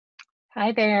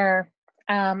Hi there.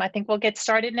 I think we'll get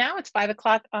started now. It's 5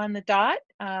 o'clock on the dot.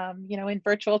 In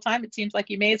virtual time, it seems like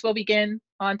you may as well begin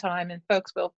on time and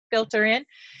folks will filter in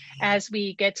as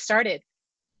we get started.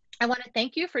 I want to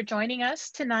thank you for joining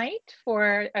us tonight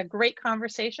for a great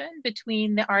conversation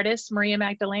between the artists María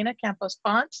Magdalena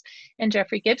Campos-Pons and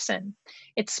Jeffrey Gibson.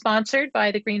 It's sponsored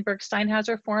by the Greenberg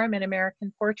Steinhauser Forum in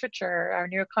American Portraiture, our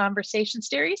new conversation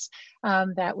series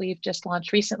that we've just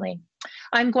launched recently.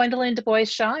 I'm Gwendolyn Du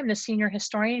Bois-Shaw. I'm the senior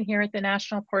historian here at the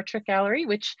National Portrait Gallery,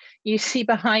 which you see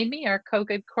behind me, our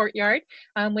Kogod Courtyard,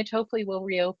 which hopefully will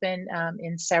reopen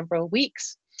in several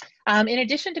weeks. In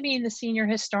addition to being the senior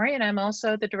historian, I'm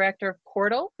also the director of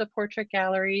Portal, the Portrait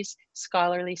Gallery's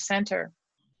scholarly center.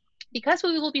 Because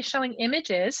we will be showing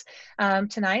images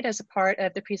tonight as a part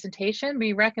of the presentation,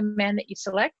 we recommend that you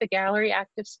select the gallery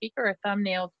active speaker or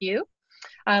thumbnail view,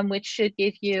 which should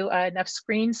give you enough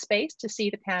screen space to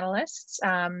see the panelists,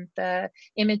 the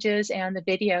images, and the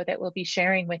video that we'll be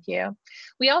sharing with you.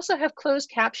 We also have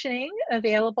closed captioning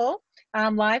available.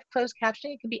 Live closed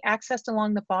captioning can be accessed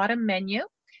along the bottom menu,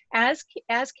 as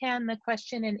can the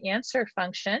question and answer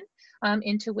function,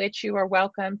 into which you are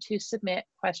welcome to submit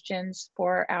questions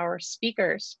for our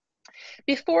speakers.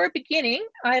 Before beginning,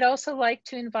 I'd also like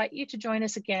to invite you to join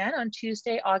us again on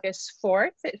Tuesday, August 4th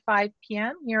at 5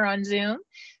 p.m. here on Zoom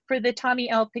for the Tommy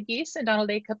L. Pegues and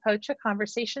Donald A. Capocha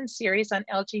conversation series on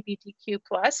LGBTQ+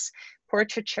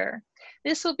 portraiture.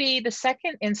 This will be the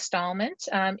second installment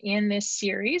in this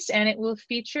series, and it will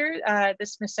feature the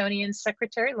Smithsonian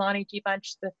Secretary, Lonnie G.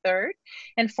 Bunch III,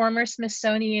 and former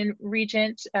Smithsonian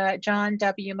Regent John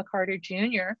W. McCarter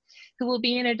Jr., who will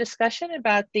be in a discussion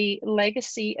about the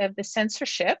legacy of the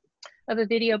censorship of a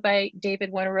video by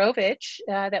David Wojnarowicz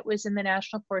that was in the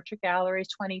National Portrait Gallery's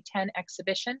 2010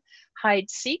 exhibition, Hide,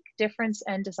 Seek, Difference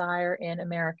and Desire in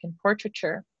American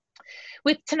Portraiture.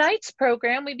 With tonight's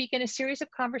program, we begin a series of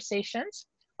conversations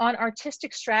on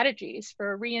artistic strategies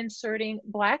for reinserting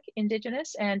Black,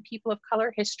 Indigenous, and people of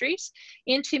color histories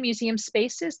into museum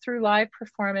spaces through live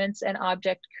performance and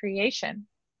object creation.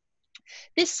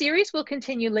 This series will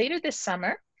continue later this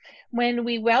summer when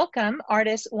we welcome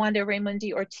artists Wanda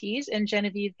Raymundi Ortiz and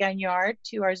Genevieve Gagnard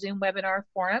to our Zoom webinar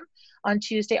forum on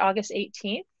Tuesday, August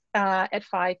 18th at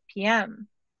 5 p.m.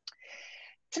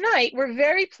 Tonight, we're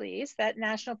very pleased that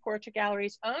National Portrait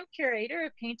Gallery's own curator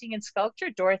of painting and sculpture,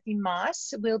 Dorothy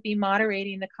Moss, will be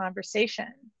moderating the conversation.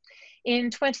 In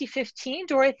 2015,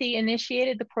 Dorothy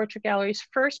initiated the Portrait Gallery's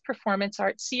first performance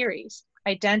art series,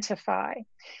 Identify,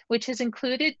 which has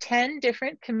included 10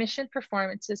 different commissioned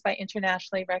performances by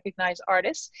internationally recognized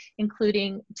artists,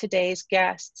 including today's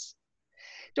guests.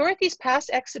 Dorothy's past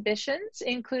exhibitions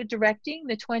include directing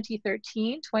the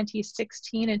 2013,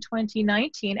 2016, and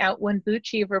 2019 Outwin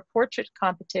Bucci River Portrait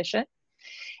Competition,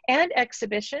 and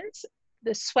exhibitions,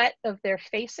 The Sweat of Their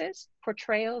Faces,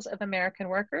 Portrayals of American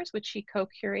Workers, which she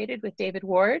co-curated with David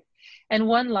Ward, and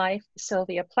One Life,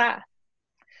 Sylvia Plath.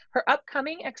 Her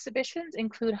upcoming exhibitions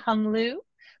include Hung Lu,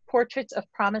 Portraits of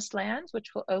Promised Lands,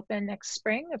 which will open next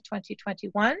spring of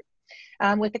 2021,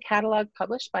 with a catalog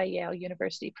published by Yale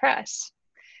University Press.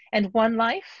 And One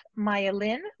Life, Maya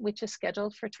Lin, which is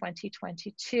scheduled for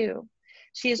 2022.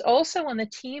 She is also on the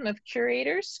team of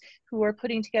curators who are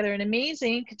putting together an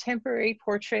amazing contemporary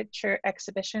portraiture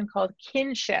exhibition called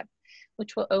Kinship,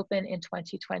 which will open in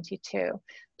 2022.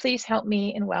 Please help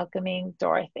me in welcoming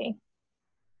Dorothy.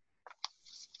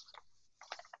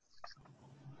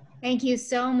 Thank you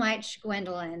so much,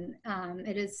 Gwendolyn.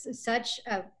 It is such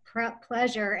a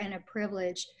pleasure and a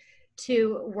privilege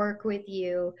to work with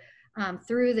you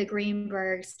through the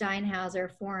Greenberg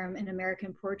Steinhauser Forum in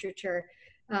American Portraiture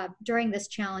during this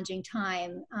challenging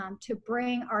time to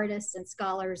bring artists and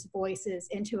scholars' voices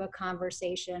into a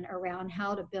conversation around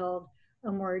how to build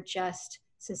a more just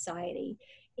society.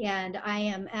 And I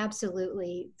am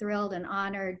absolutely thrilled and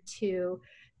honored to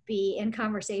be in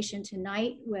conversation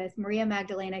tonight with María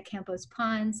Magdalena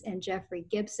Campos-Pons and Jeffrey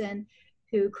Gibson,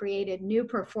 who created new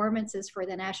performances for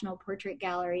the National Portrait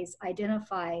Gallery's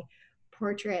Identify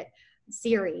portrait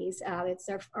series. It's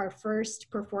our first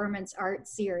performance art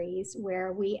series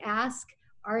where we ask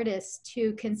artists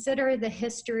to consider the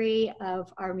history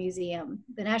of our museum.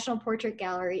 The National Portrait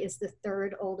Gallery is the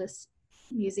third oldest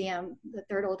museum, the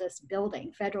third oldest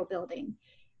building, federal building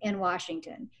in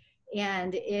Washington.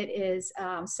 And it is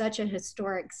such a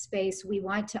historic space. We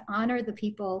want to honor the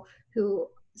people who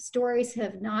stories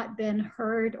have not been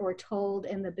heard or told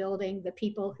in the building, the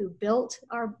people who built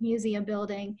our museum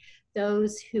building,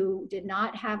 those who did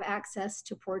not have access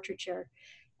to portraiture.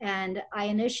 And I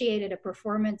initiated a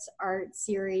performance art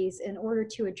series in order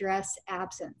to address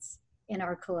absence in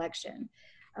our collection.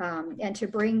 and to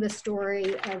bring the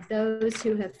story of those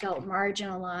who have felt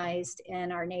marginalized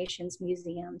in our nation's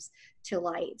museums to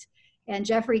light. And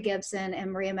Jeffrey Gibson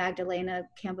and Maria Magdalena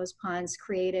Campos-Pons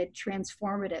created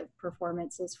transformative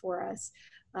performances for us,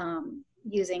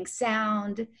 using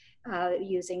sound,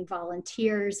 using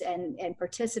volunteers and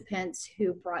participants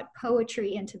who brought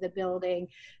poetry into the building,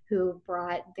 who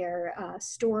brought their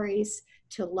stories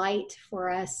to light for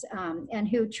us, and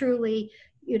who truly,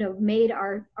 you know, made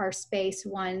our space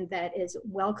one that is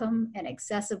welcome and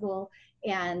accessible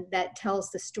and that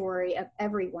tells the story of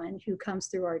everyone who comes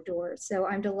through our doors. So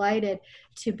I'm delighted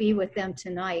to be with them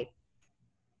tonight.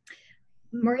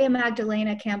 Maria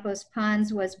Magdalena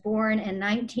Campos-Pons was born in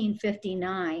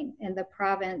 1959 in the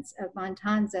province of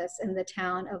Matanzas in the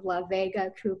town of La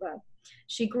Vega, Cuba.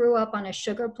 She grew up on a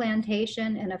sugar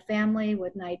plantation in a family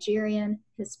with Nigerian,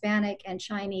 Hispanic, and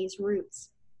Chinese roots.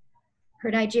 Her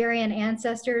Nigerian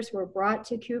ancestors were brought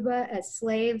to Cuba as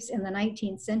slaves in the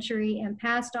 19th century and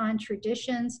passed on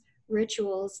traditions,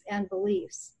 rituals, and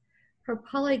beliefs. Her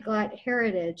polyglot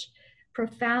heritage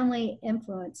profoundly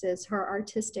influences her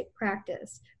artistic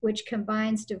practice, which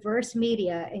combines diverse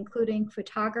media, including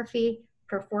photography,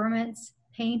 performance,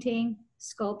 painting,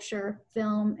 sculpture,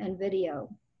 film, and video.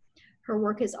 Her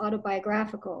work is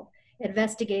autobiographical,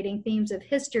 investigating themes of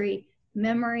history,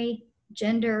 memory,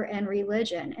 gender, and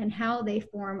religion, and how they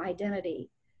form identity.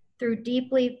 Through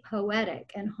deeply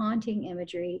poetic and haunting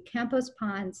imagery,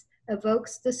 Campos-Pons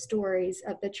evokes the stories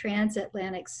of the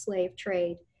transatlantic slave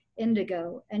trade,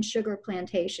 indigo and sugar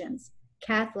plantations,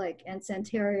 Catholic and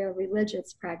Santerio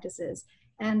religious practices,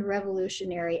 and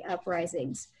revolutionary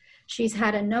uprisings. She's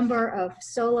had a number of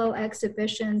solo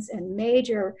exhibitions in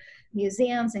major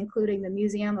museums, including the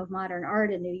Museum of Modern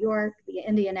Art in New York, the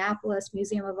Indianapolis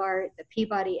Museum of Art, the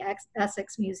Peabody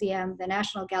Essex Museum, the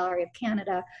National Gallery of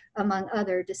Canada, among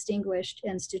other distinguished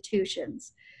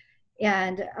institutions.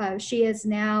 And she is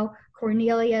now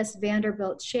Cornelius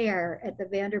Vanderbilt Chair at the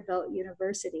Vanderbilt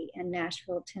University in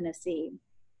Nashville, Tennessee.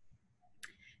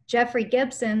 Jeffrey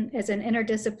Gibson is an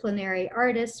interdisciplinary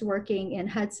artist working in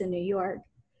Hudson, New York.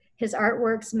 His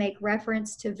artworks make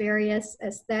reference to various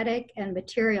aesthetic and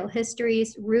material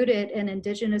histories rooted in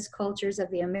indigenous cultures of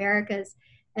the Americas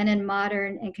and in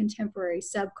modern and contemporary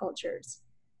subcultures.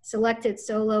 Selected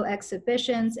solo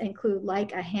exhibitions include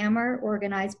Like a Hammer,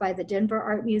 organized by the Denver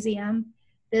Art Museum,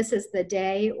 This is the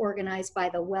Day, organized by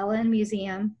the Wellen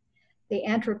Museum, The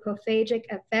Anthropophagic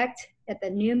Effect at the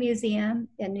New Museum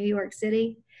in New York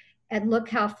City, and Look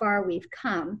How Far We've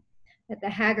Come at the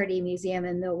Haggerty Museum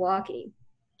in Milwaukee.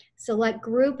 Select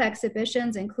group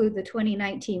exhibitions include the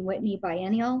 2019 Whitney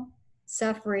Biennial,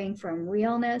 Suffering from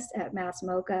Realness at Mass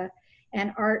MoCA,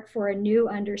 and Art for a New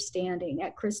Understanding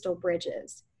at Crystal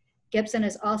Bridges. Gibson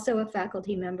is also a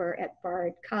faculty member at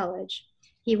Bard College.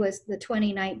 He was the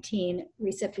 2019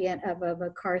 recipient of a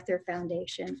MacArthur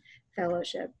Foundation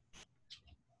Fellowship.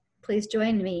 Please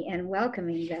join me in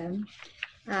welcoming them.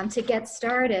 To get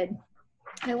started,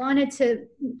 I wanted to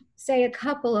say a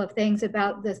couple of things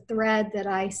about the thread that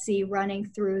I see running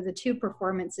through the two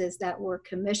performances that were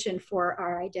commissioned for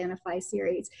our Identify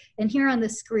series. And here on the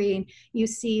screen, you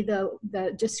see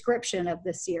the description of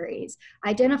the series.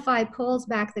 Identify pulls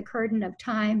back the curtain of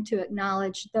time to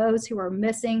acknowledge those who are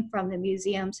missing from the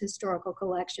museum's historical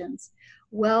collections.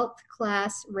 Wealth,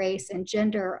 class, race, and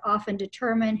gender often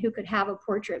determine who could have a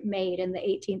portrait made in the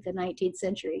 18th and 19th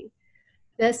century.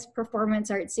 This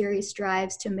performance art series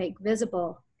strives to make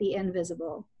visible the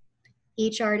invisible.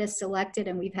 Each artist selected,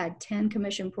 and we've had 10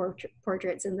 commissioned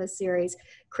portraits in this series,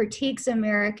 critiques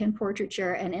American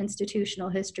portraiture and institutional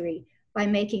history by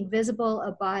making visible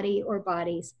a body or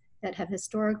bodies that have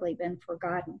historically been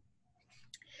forgotten.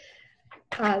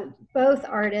 Both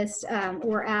artists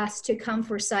were asked to come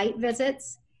for site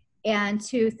visits and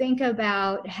to think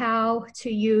about how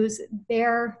to use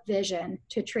their vision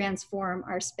to transform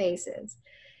our spaces.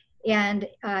 And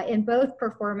in both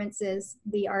performances,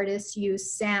 the artists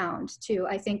use sound to,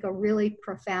 I think, a really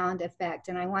profound effect.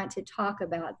 And I want to talk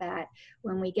about that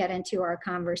when we get into our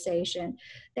conversation.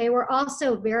 They were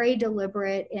also very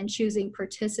deliberate in choosing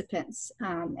participants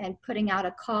and putting out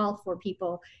a call for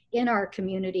people in our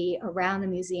community around the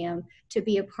museum to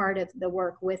be a part of the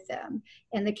work with them.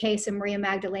 In the case of Maria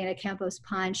Magdalena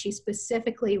Campos-Pons, she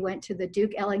specifically went to the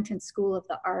Duke Ellington School of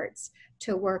the Arts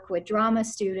to work with drama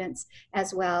students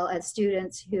as well as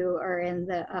students who are in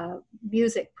the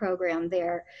music program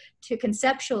there to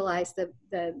conceptualize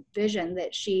the vision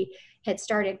that she had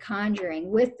started conjuring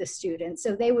with the students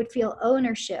so they would feel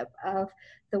ownership of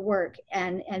the work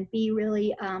and be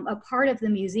really a part of the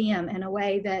museum in a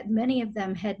way that many of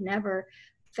them had never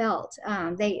felt.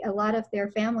 A lot of their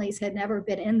families had never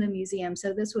been in the museum,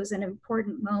 so this was an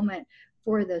important moment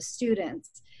for those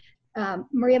students.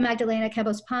 Maria Magdalena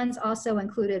Campos-Pons also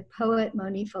included poet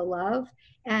Monifa Love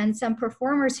and some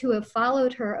performers who have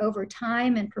followed her over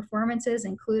time in performances,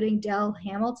 including Del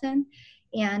Hamilton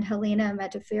and Helena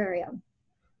Metaferia.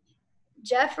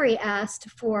 Jeffrey asked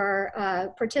for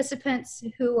participants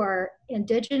who are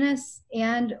Indigenous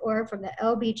and or from the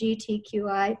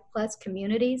LGBTQI+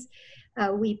 communities.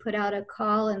 We put out a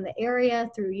call in the area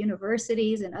through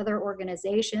universities and other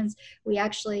organizations. We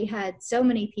actually had so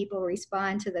many people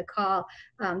respond to the call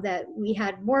that we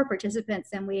had more participants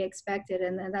than we expected,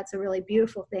 and that's a really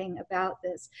beautiful thing about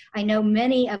this. I know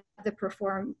many of the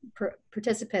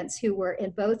participants who were in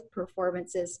both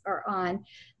performances are on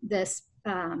this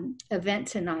event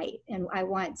tonight, and I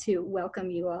want to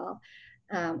welcome you all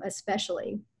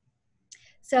especially.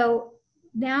 So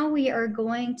now we are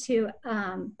going to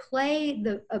play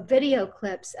the video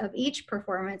clips of each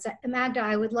performance. Magda,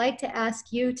 I would like to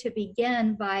ask you to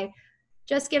begin by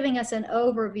just giving us an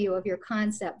overview of your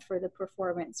concept for the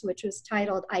performance, which was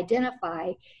titled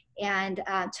Identify, and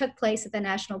took place at the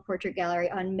National Portrait Gallery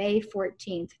on May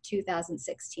 14th,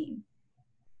 2016.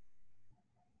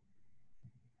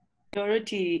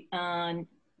 Dorothy and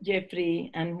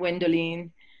Jeffrey and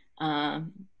Gwendolyn,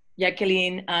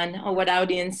 Jacqueline, and our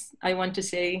audience, I want to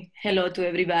say hello to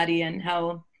everybody and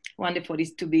how wonderful it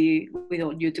is to be with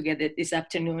all you together this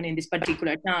afternoon in this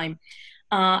particular time.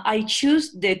 I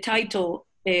choose the title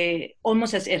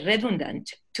almost as a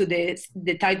redundant to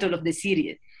the title of the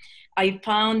series. I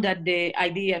found that the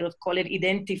idea of call it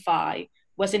Identify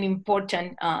was an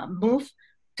important move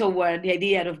toward the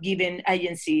idea of giving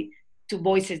agency to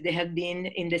voices that have been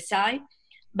in the side.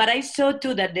 But I saw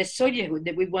too that the subject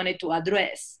that we wanted to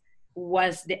address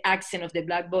was the accent of the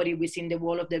Black body within the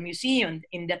wall of the museum.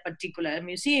 In that particular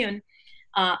museum,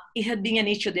 it had been an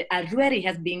issue that already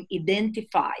has been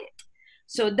identified.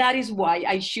 So that is why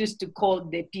I choose to call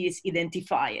the piece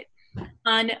Identify It.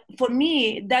 And for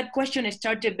me, that question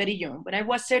started very young. When I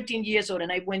was 13 years old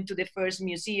and I went to the first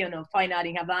Museum of Fine Art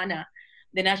in Havana,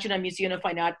 the National Museum of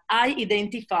Fine Art, I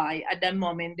identified at that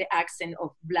moment the accent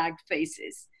of Black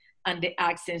faces and the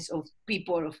accents of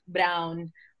people of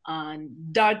brown and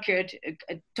darker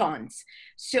tones.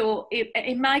 So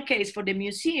in my case, for the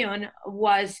museum,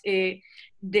 was the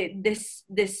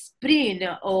spring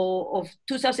of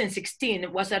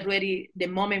 2016 was already the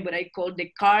moment what I call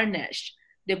the carnage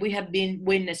that we have been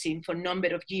witnessing for a number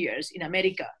of years in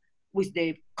America, with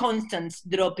the constant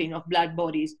dropping of Black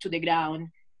bodies to the ground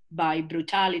by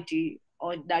brutality,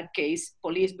 or in that case,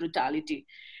 police brutality.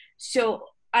 So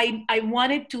I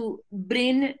wanted to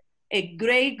bring a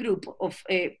great group of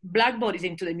Black bodies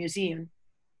into the museum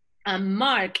and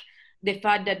mark the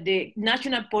fact that the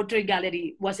National Portrait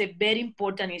Gallery was a very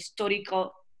important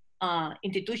historical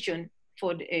institution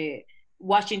for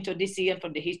Washington, D.C. and for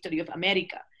the history of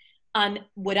America. And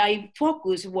what I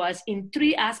focused was in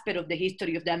three aspects of the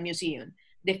history of that museum.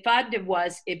 The fact there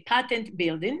was a patent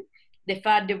building, the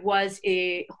fact there was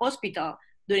a hospital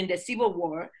during the Civil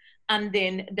War, and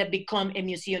then that became a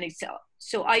museum itself.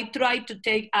 So I tried to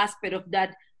take aspect of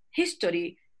that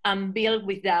history and build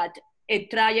with that a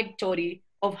trajectory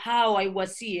of how I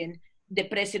was seeing the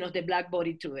presence of the Black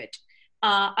body through it.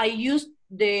 I used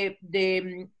the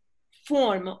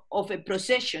form of a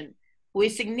procession,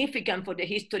 which is significant for the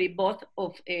history both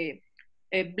of a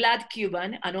Black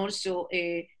Cuban and also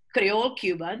a Creole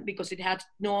Cuban, because it has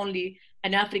not only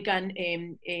an African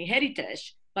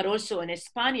heritage, but also an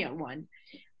Spaniard one.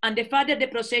 And the fact that the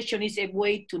procession is a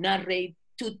way to narrate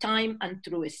to time and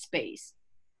through space.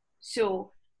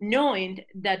 So knowing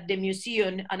that the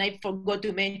museum, and I forgot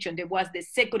to mention, there was the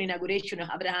second inauguration of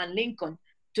Abraham Lincoln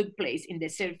took place in the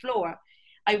third floor,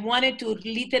 I wanted to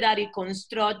literally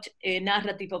construct a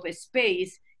narrative of a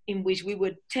space in which we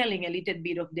were telling a little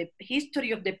bit of the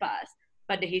history of the past,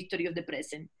 but the history of the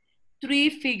present. Three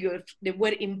figures that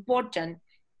were important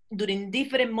during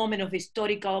different moments of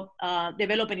historical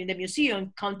development in the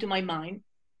museum come to my mind.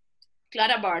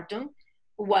 Clara Barton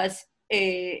was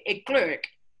a clerk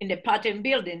in the patent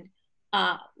building.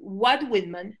 Walt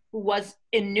Whitman, who was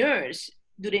a nurse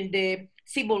during the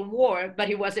Civil War, but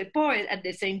he was a poet at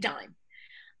the same time.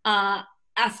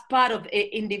 As part of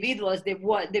individuals that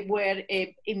were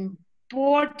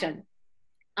important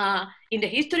in the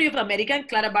history of America.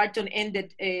 Clara Barton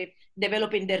ended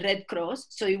developing the Red Cross,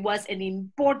 so it was an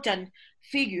important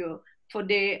figure for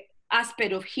the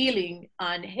aspect of healing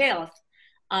and health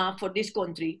for this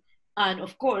country. And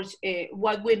of course,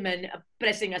 Walt Whitman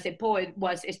present as a poet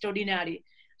was extraordinary.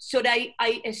 So that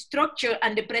I structure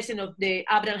and the presence of the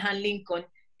Abraham Lincoln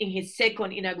in his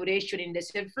second inauguration in the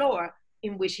third floor,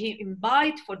 in which he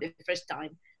invited for the first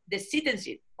time the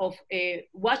citizens of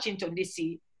Washington,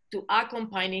 D.C. to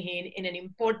accompany him in an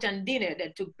important dinner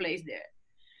that took place there.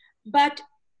 But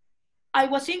I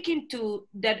was thinking too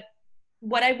that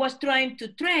what I was trying to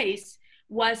trace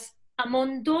was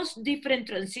among those different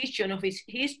transitions of his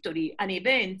history and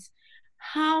events,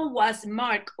 how was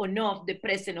marked or not the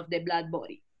presence of the Black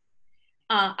body?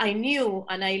 I knew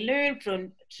and I learned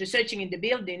from researching in the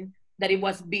building that it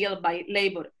was built by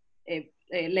slave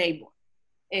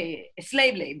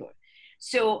labor.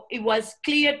 So it was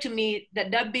clear to me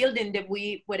that that building that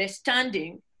we were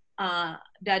standing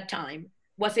that time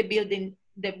was a building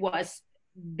that was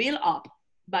built up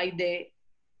by the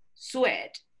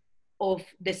sweat of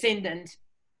descendants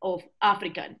of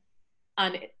African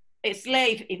and a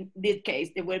slave in this case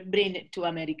they were bringing to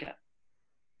America.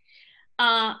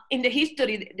 In the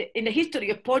history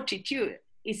of portraiture,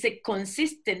 is a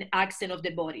consistent accent of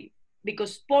the body,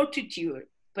 because portraiture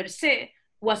per se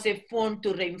was a form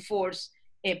to reinforce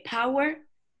power,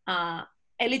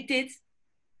 elites,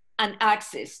 and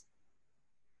access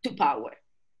to power.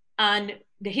 And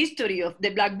the history of the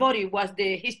Black body was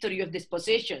the history of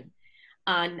dispossession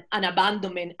and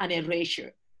abandonment and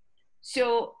erasure.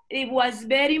 So it was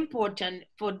very important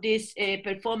for this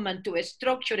performance to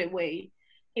structure a way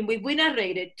in which we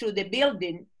narrated through the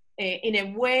building in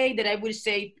a way that I would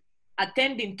say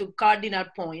attending to cardinal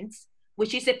points,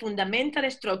 which is a fundamental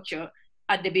structure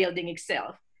at the building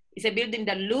itself. It's a building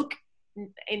that looks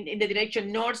in the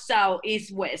direction north, south,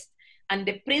 east, west, and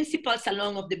the principal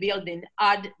salon of the building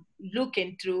are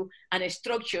looking through and a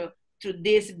structure through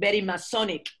this very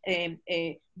Masonic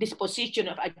disposition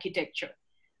of architecture.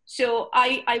 So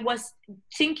I was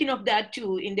thinking of that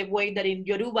too in the way that in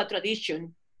Yoruba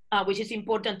tradition, which is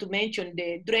important to mention,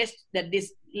 the dress that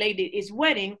this lady is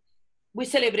wearing, we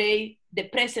celebrate the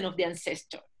presence of the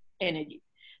ancestor energy.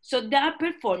 So that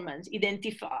performance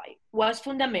identified was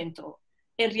fundamental,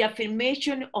 a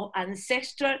reaffirmation of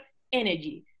ancestral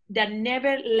energy that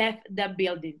never left that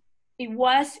building. It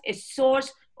was a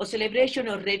source of celebration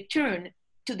or return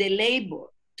to the labor,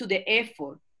 to the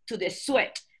effort, to the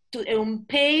sweat, to the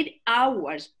unpaid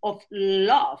hours of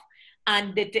love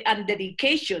and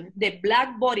dedication the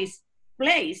Black bodies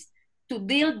placed to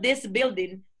build this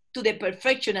building to the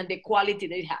perfection and the quality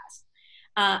that it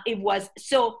has. It was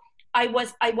so I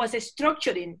was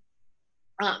structuring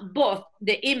both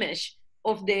the image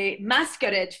of the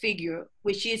masquerade figure,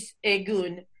 which is a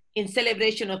goon in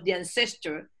celebration of the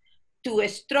ancestor, to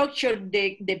structure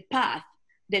the path,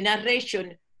 the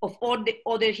narration of all the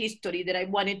other history that I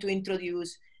wanted to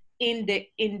introduce in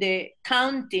the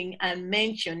counting and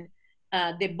mention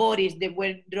the bodies that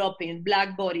were dropping,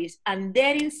 Black bodies, and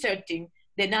then inserting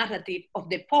the narrative of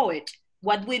the poet,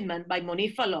 Walt Whitman by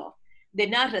Monique Fallow, the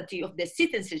narrative of the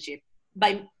citizenship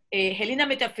by Helena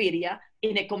Metaferia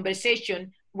in a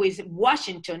conversation with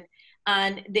Washington,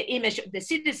 and the image of the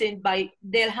citizen by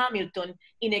Dale Hamilton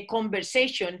in a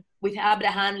conversation with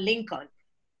Abraham Lincoln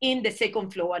in the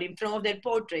second floor in front of their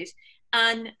portraits.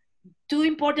 And two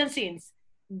important things: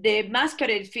 the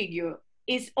masquerade figure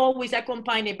is always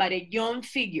accompanied by a young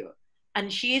figure,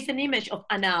 and she is an image of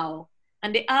an owl.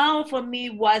 And the owl for me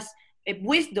was a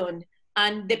wisdom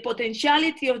and the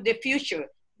potentiality of the future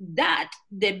that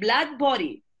the Black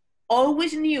body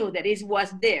always knew that it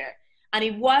was there. And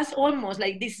it was almost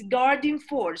like this guarding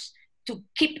force to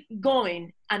keep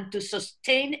going and to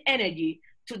sustain energy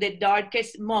to the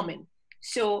darkest moment.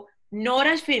 So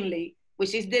Nora Finley,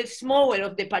 which is the smaller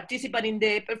of the participant in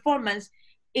the performance,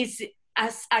 is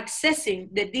as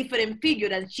accessing the different figure,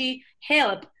 and she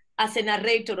helped as a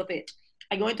narrator of it.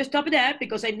 I'm going to stop there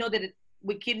because I know that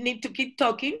we need to keep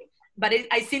talking, but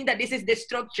I think that this is the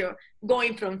structure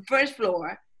going from first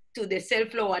floor to the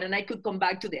third floor, and I could come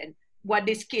back to then what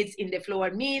these kids in the floor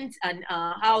means and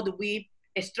how do we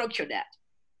structure that.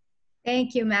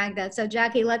 Thank you, Magda. So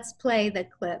Jackie, let's play the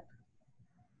clip.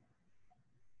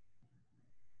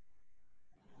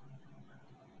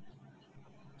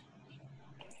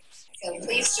 So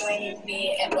please join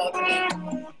me in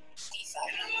welcoming Lisa.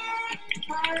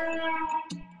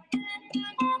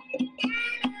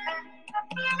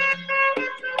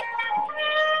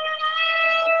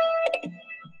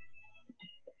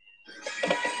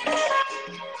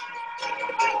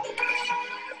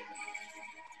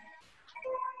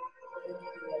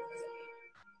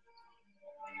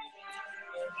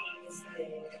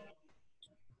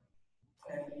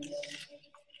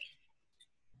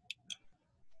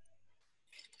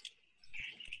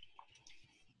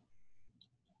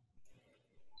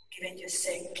 Can I just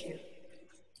thank you?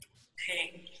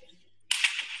 Thank you.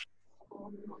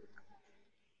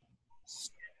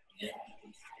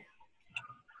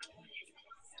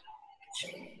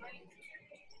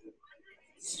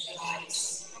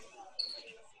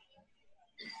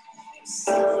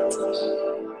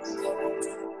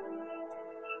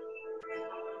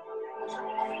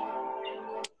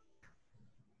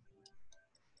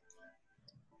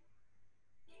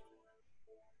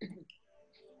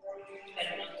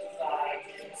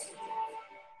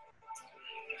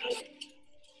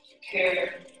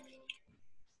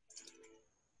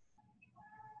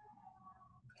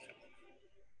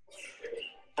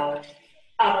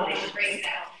 Right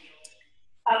now,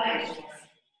 others,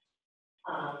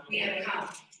 we have come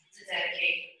to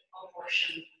dedicate a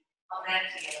portion of that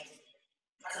field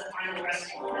as a final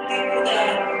resting.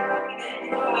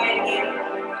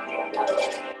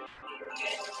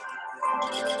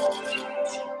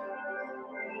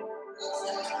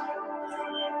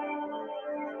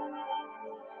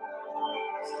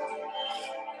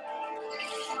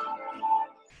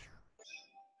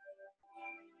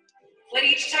 But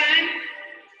each time,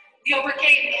 we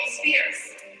overcame those fears.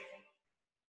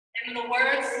 And in the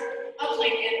words of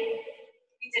Lincoln,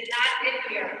 we did not get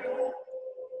here.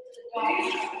 The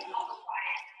dogs of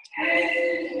quiet.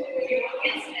 We were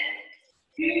instant.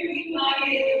 We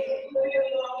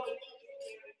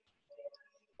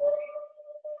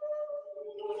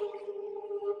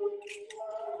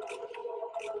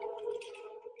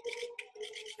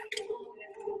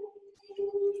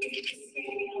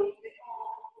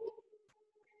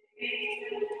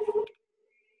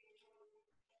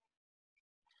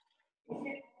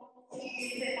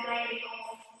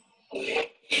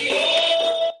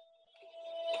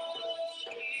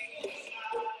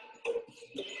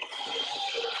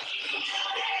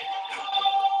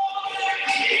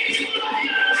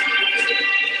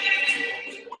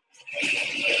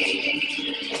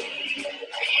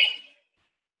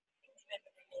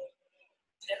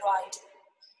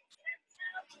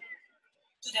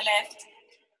to the left,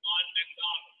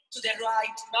 to the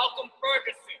right, Malcolm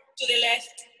Ferguson, to the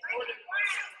left,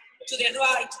 to the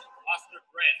right, Oscar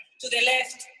Grant, to the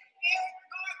left,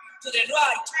 to the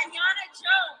right, Diana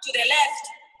Jones, to the left,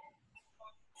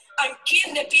 and keep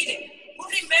repeating. Who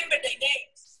remember their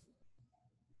names?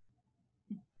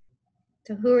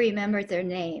 So who remembered their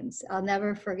names? I'll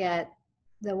never forget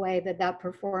the way that that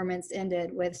performance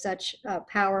ended with such a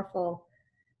powerful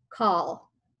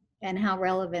call and how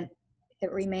relevant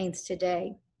it remains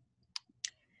today.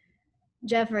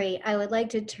 Jeffrey, I would like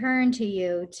to turn to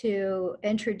you to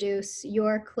introduce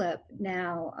your clip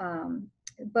now.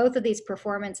 Both of these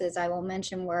performances, I will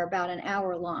mention, were about an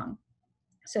hour long.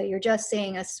 So you're just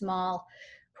seeing a small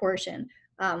portion.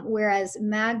 Whereas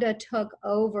Magda took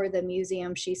over the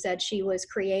museum, she said she was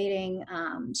creating,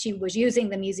 she was using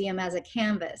the museum as a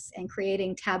canvas and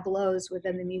creating tableaus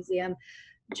within the museum.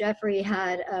 Jeffrey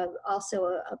had also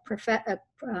a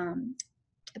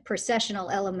processional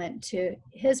element to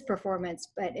his performance,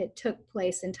 but it took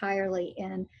place entirely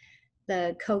in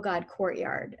the Kogod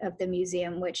courtyard of the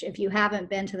museum, which if you haven't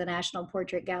been to the National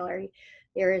Portrait Gallery,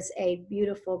 there is a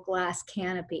beautiful glass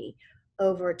canopy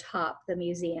over top the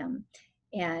museum,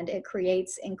 and it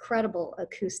creates incredible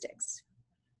acoustics.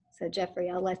 So Jeffrey,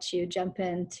 I'll let you jump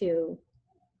in to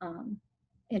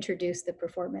introduce the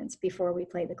performance before we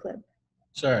play the clip.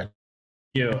 Sure. Thank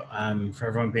you for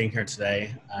everyone being here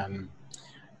today.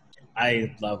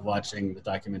 I love watching the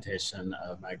documentation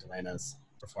of Magdalena's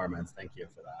performance. Thank you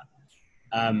for that.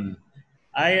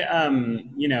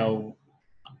 You know,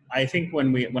 I think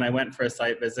when I went for a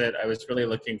site visit, I was really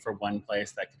looking for one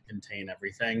place that could contain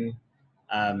everything.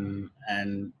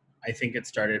 And I think it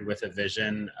started with a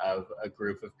vision of a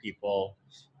group of people.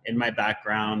 In my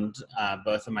background,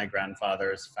 both of my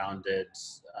grandfathers founded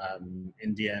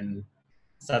Indian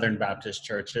Southern Baptist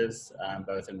churches,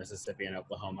 both in Mississippi and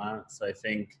Oklahoma. So I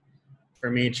think for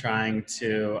me, trying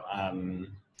to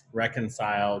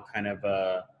reconcile kind of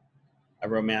a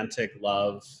romantic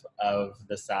love of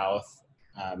the South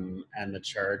and the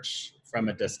church from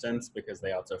a distance, because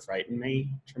they also frighten me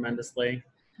tremendously.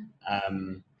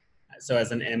 So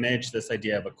as an image, this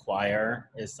idea of a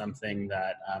choir is something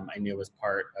that I knew was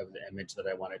part of the image that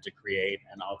I wanted to create,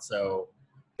 and also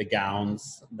the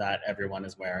gowns that everyone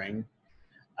is wearing.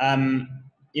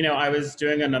 You know, I was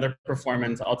doing another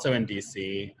performance also in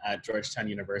DC at Georgetown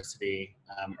University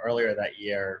earlier that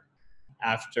year,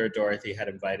 after Dorothy had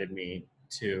invited me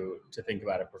to think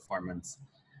about a performance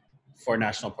for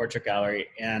National Portrait Gallery.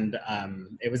 And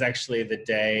it was actually the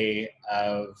day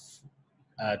of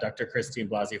Dr. Christine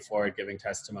Blasey Ford giving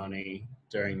testimony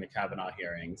during the Kavanaugh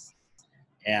hearings.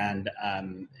 And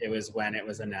it was when it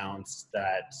was announced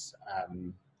that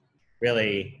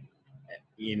really,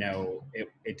 you know,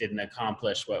 it didn't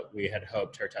accomplish what we had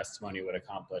hoped her testimony would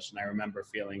accomplish. And I remember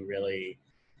feeling really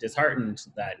disheartened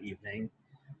that evening.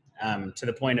 to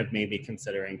the point of maybe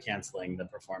considering canceling the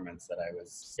performance that I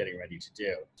was getting ready to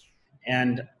do.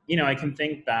 And, you know, I can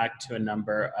think back to a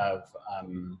number of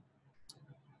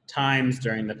times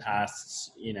during the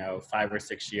past, you know, 5 or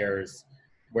 6 years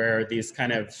where these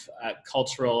kind of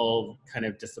cultural kind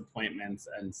of disappointments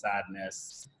and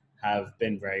sadness have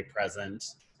been very present.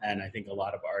 And I think a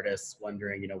lot of artists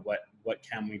wondering, you know, what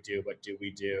can we do? What do we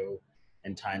do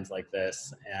in times like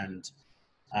this? And,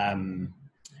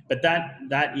 but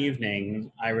that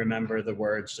evening, I remember the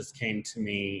words just came to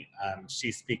me,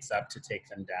 she speaks up to take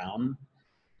them down.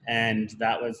 And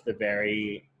that was the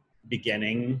very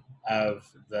beginning of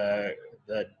the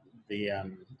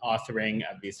authoring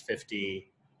of these 50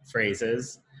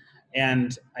 phrases.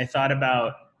 And I thought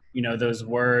about, you know, those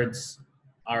words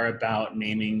are about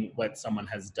naming what someone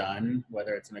has done,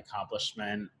 whether it's an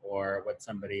accomplishment or what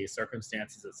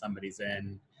circumstances that somebody's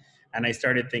in. And I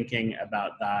started thinking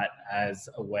about that as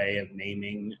a way of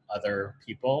naming other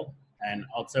people, and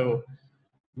also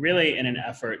really in an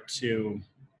effort to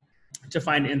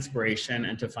find inspiration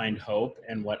and to find hope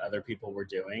in what other people were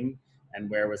doing, and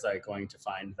where was I going to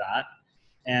find that.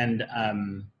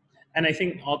 And I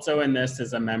think also in this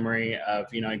is a memory of,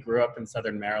 you know, I grew up in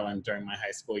Southern Maryland during my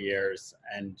high school years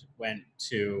and went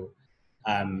to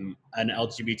an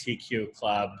LGBTQ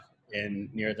club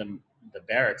near the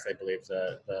barracks, I believe.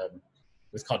 It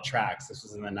was called Tracks. This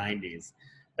was in the 90s.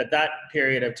 But that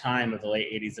period of time of the late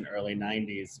 80s and early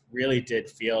 90s really did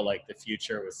feel like the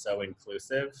future was so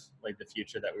inclusive, like the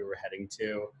future that we were heading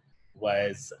to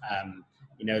was,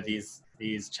 you know,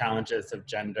 these challenges of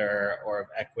gender or of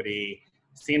equity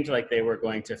seemed like they were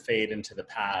going to fade into the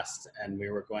past, and we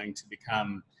were going to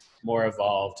become more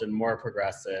evolved and more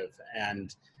progressive.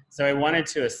 And so I wanted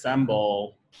to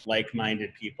assemble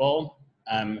like-minded people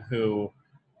who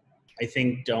I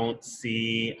think don't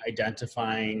see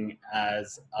identifying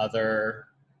as other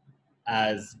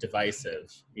as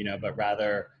divisive, you know, but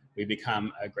rather we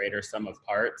become a greater sum of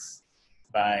parts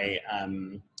by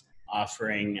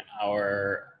offering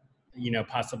our, you know,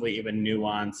 possibly even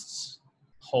nuanced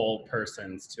whole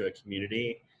persons to a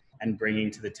community and bringing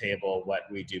to the table what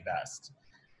we do best.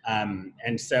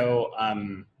 So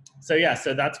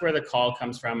that's where the call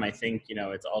comes from. I think, you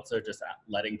know, it's also just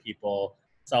letting people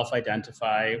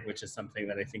self-identify, which is something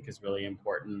that I think is really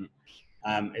important.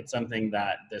 It's something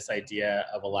that this idea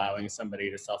of allowing somebody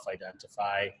to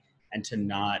self-identify and to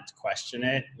not question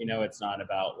it, you know, it's not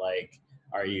about like,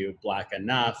 are you Black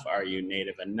enough? Are you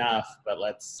Native enough? But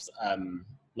let's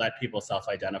let people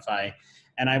self-identify.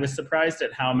 And I was surprised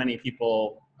at how many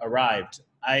people arrived.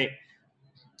 I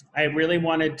really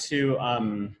wanted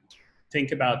to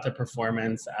think about the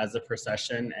performance as a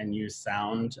procession and use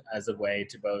sound as a way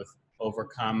to both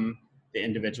overcome the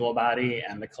individual body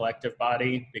and the collective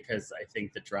body, because I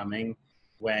think the drumming,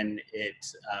 when it,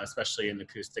 especially in the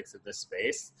acoustics of this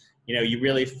space, you know, you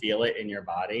really feel it in your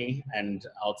body. And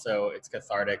also it's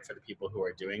cathartic for the people who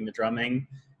are doing the drumming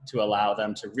to allow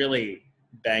them to really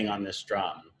bang on this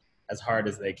drum as hard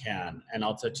as they can, and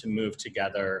also to move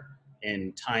together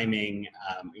in timing,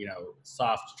 you know,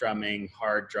 soft drumming,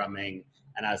 hard drumming,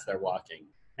 and as they're walking.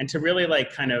 And to really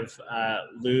like kind of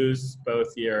lose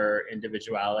both your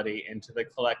individuality into the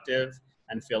collective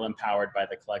and feel empowered by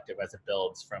the collective as it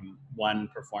builds from one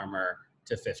performer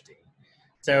to 50.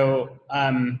 So,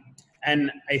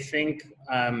 and I think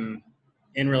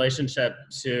in relationship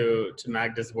to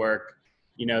Magda's work,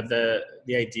 you know, the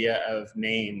idea of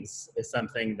names is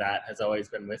something that has always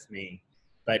been with me,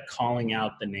 but calling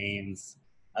out the names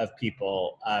of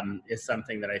people is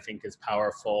something that I think is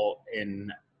powerful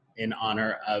in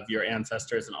honor of your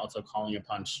ancestors, and also calling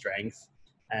upon strength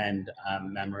and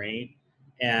memory,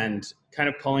 and kind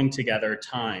of pulling together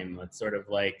time. It's sort of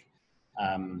like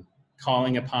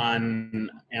calling upon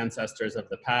ancestors of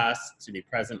the past to be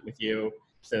present with you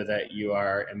so that you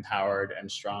are empowered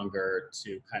and stronger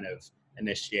to kind of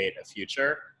initiate a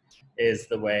future, is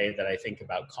the way that I think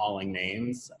about calling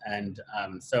names. And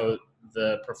so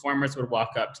the performers would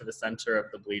walk up to the center of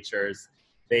the bleachers,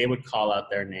 they would call out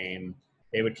their name,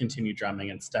 they would continue drumming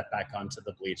and step back onto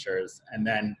the bleachers. And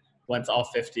then once all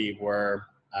 50 were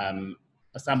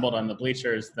assembled on the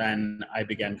bleachers, then I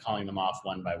began calling them off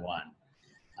one by one.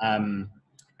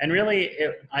 And really,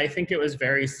 I think it was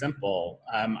very simple.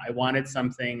 I wanted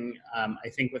something, I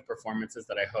think with performances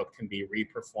that I hope can be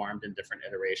re-performed in different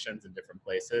iterations in different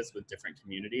places with different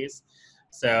communities.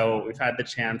 So we've had the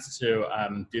chance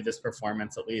to do this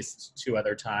performance at least 2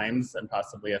 other times, and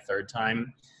possibly a 3rd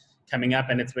time coming up.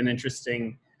 And it's been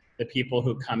interesting, the people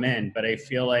who come in, but I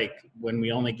feel like when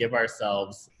we only give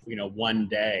ourselves, you know, one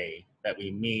day that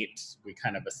we meet, we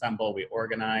kind of assemble, we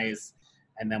organize,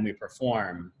 and then we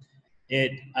perform,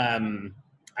 it,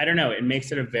 I don't know, it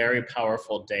makes it a very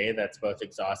powerful day that's both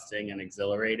exhausting and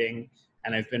exhilarating.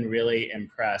 And I've been really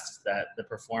impressed that the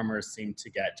performers seem to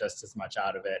get just as much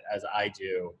out of it as I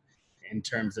do, in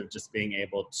terms of just being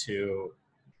able to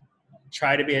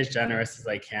try to be as generous as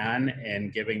I can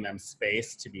in giving them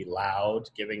space to be loud,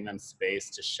 giving them space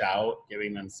to shout,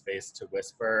 giving them space to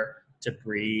whisper, to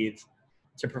breathe,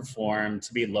 to perform,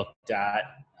 to be looked at,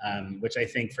 which I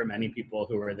think for many people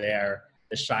who were there,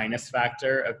 the shyness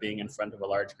factor of being in front of a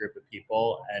large group of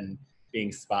people and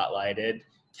being spotlighted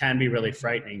can be really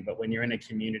frightening. But when you're in a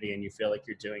community and you feel like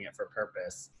you're doing it for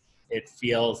purpose, it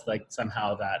feels like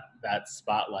somehow that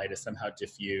spotlight is somehow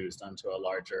diffused onto a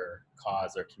larger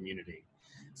cause or community.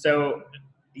 So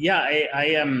yeah,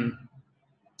 I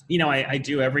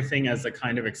do everything as a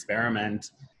kind of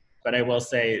experiment, but I will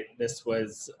say this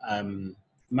was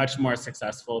much more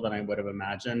successful than I would have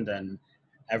imagined. And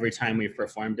every time we've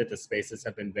performed it, the spaces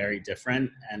have been very different,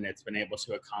 and it's been able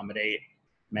to accommodate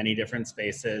many different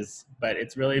spaces, but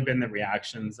it's really been the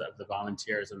reactions of the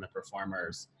volunteers and the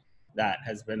performers that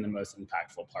has been the most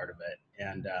impactful part of it.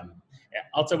 And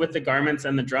also with the garments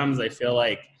and the drums, I feel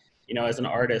like, as an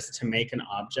artist, to make an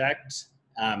object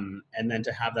and then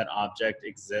to have that object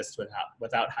exist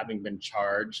without having been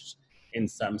charged in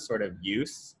some sort of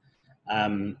use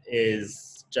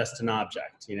is just an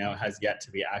object, has yet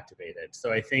to be activated.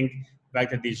 So I think the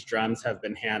fact that these drums have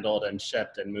been handled and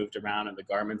shipped and moved around, and the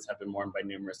garments have been worn by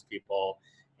numerous people,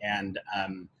 and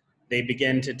they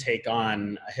begin to take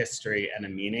on a history and a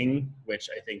meaning, which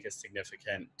I think is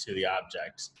significant to the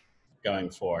object going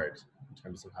forward in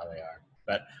terms of how they are.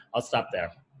 But I'll stop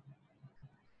there.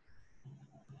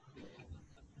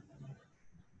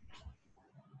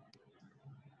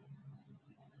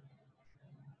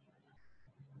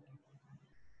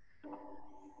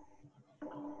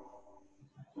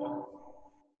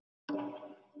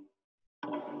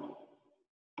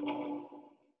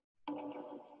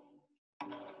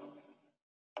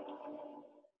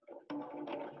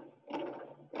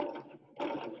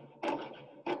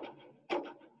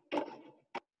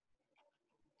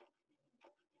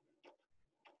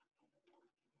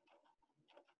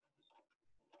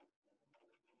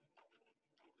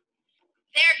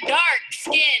 Their dark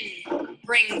skin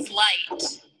brings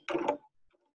light.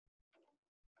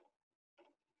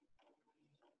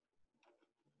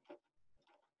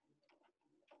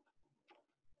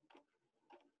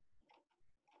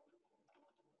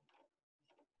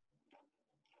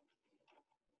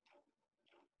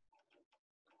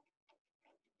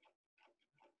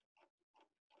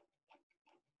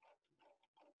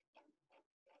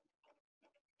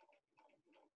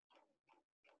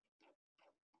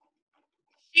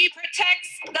 She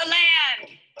protects the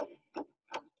land.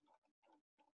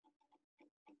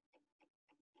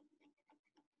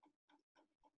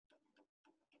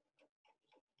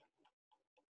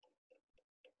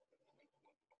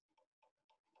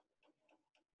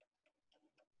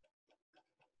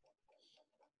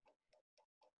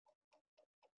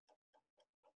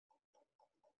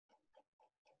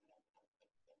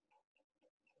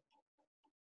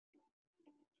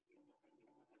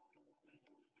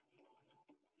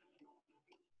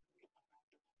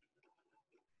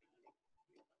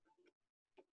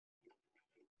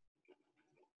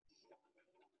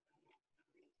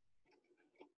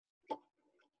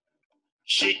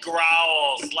 She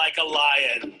growls like a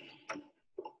lion.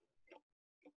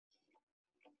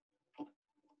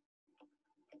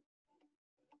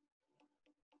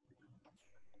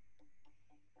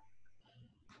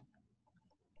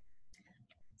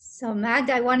 So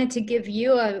Magda, I wanted to give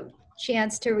you a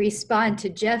chance to respond to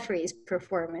Jeffrey's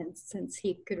performance, since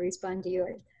he could respond to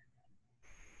yours.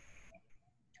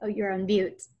 Oh, you're on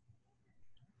mute.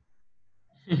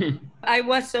 I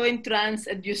was so entranced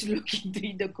at just looking at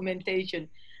the documentation.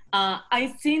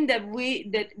 I think that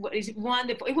is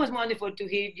wonderful. It was wonderful to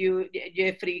hear you,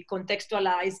 Jeffrey,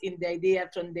 contextualize in the idea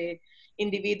from the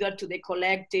individual to the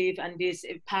collective and this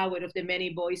power of the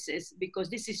many voices, because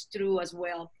this is true as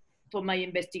well for my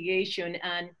investigation.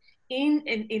 And in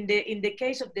the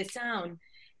case of the sound,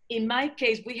 in my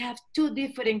case, we have two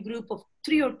different groups of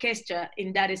three orchestra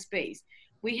in that space.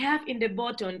 We have in the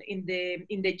bottom, in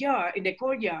the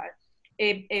courtyard,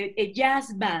 a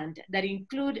jazz band that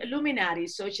include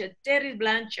luminaries such as Terry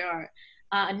Blanchard,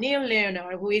 Neil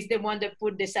Leonard, who is the one that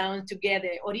put the sound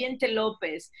together, Oriente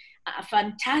Lopez, a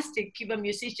fantastic Cuban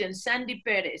musician, Sandy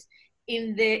Perez.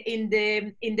 In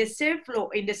the third floor,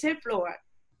 in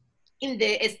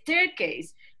the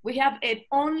staircase, we have an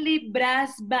only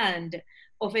brass band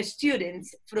of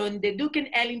students from the Duke and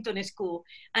Ellington School.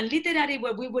 And literally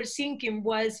what we were thinking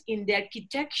was in the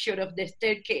architecture of the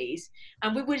staircase.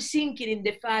 And we were thinking in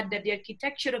the fact that the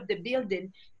architecture of the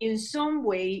building in some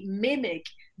way mimic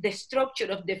the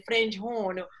structure of the French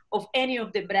horn of any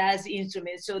of the brass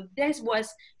instruments. So this was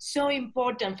so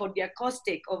important for the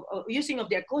acoustic, of using of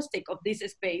the acoustic of this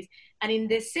space. And in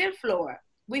the third floor,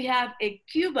 we have a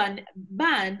Cuban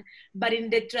band, but in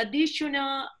the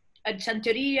traditional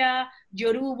Santeria,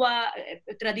 Yoruba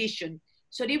tradition.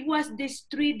 So it was these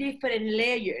three different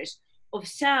layers of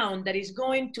sound that is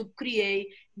going to create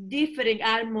different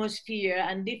atmosphere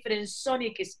and different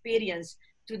sonic experience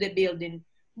to the building.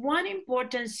 One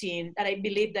important thing that I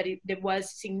believe that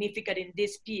was significant in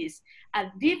this piece,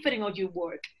 different of your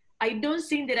work, I don't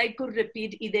think that I could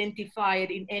identify it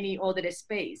in any other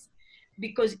space,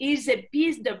 because it's a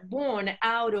piece that's born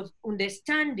out of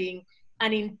understanding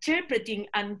and interpreting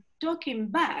and talking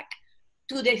back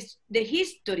to the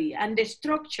history and the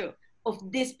structure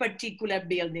of this particular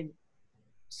building.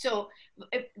 So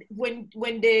when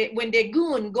the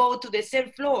goon go to the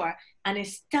third floor and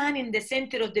stand in the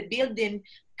center of the building,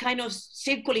 kind of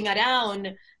circling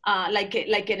around like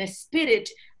a spirit,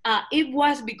 it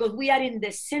was because we are in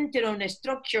the center of a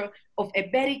structure of a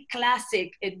very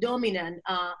classic, a dominant,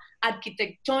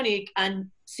 architectonic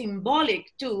and symbolic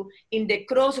too, in the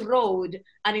crossroad.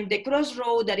 And in the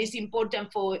crossroad that is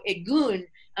important for a goon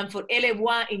and for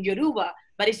Elewa in Yoruba,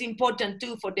 but it's important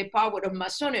too for the power of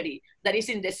Masonry that is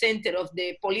in the center of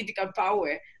the political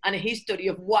power and history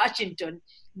of Washington,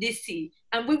 D.C.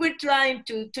 And we were trying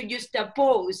to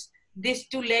juxtapose these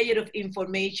two layers of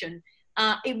information.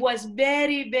 It was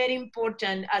very, very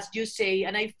important, as you say,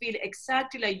 and I feel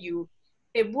exactly like you,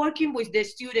 working with the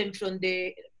students from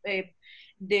the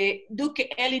Duke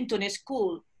Ellington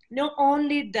School, not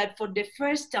only that for the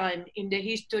first time in the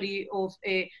history of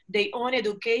their own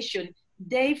education,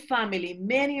 their family,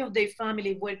 many of their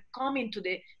family were coming to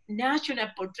the National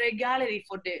Portrait Gallery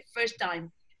for the first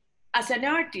time. As an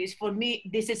artist, for me,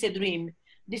 this is a dream.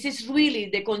 This is really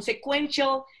the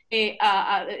consequential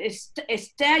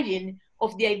staging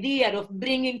of the idea of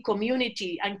bringing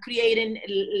community and creating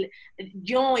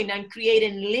join and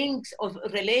creating links of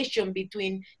relation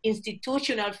between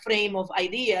institutional frame of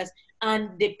ideas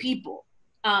and the people.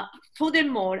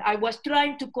 Furthermore, I was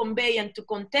trying to convey and to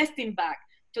contesting back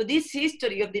to this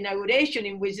history of the inauguration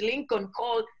in which Lincoln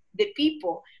called the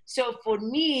people. So for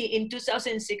me in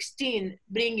 2016,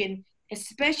 bringing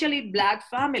especially Black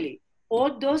family,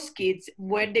 all those kids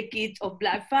were the kids of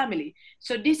Black family.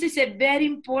 So this is a very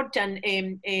important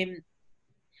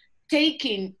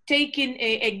taking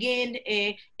again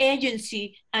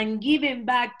agency and giving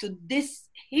back to this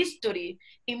history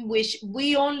in which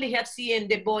we only have seen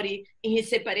the body in his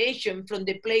separation from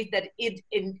the place that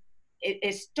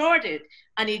it started,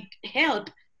 and it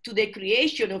helped to the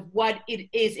creation of what it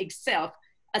is itself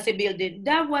as a building.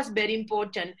 That was very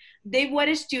important. They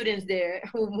were students there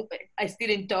who I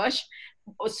still in touch.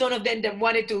 Some of them that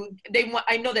wanted to,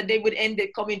 I know that they would end up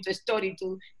coming to a study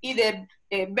to either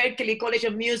Berklee College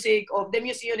of Music or the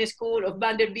Museum School of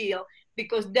Vanderbilt,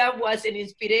 because that was an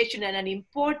inspiration and an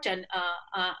important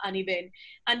an event.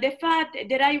 And the fact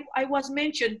that I was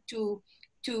mentioned to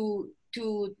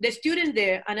the students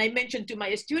there, and I mentioned to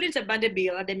my students at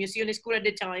Vanderbilt at the Museum School at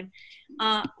the time,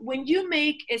 when you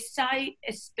make a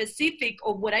specific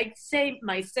of what I say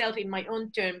myself in my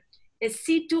own term, a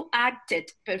situ acted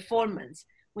performance,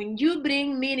 when you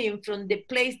bring meaning from the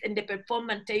place and the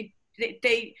performance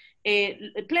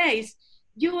place,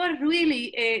 you are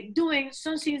really doing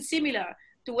something similar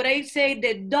to what I say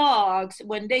the dogs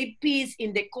when they piss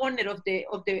in the corner of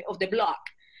the block.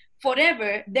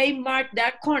 Forever, they mark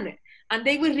that corner, and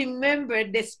they will remember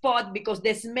the spot because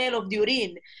the smell of the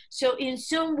urine. So in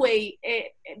some way,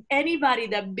 anybody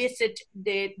that visits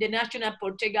the National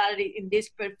Portrait Gallery in this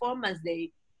performance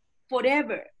day,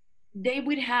 forever, they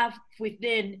will have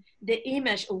within the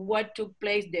image of what took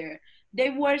place there.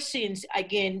 There were scenes,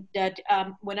 again, that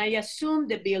when I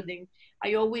assumed the building,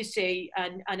 I always say,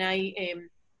 and I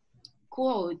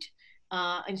quote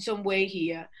in some way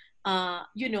here,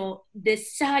 you know, the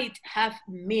site have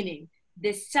meaning.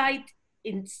 The site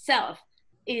itself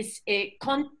is a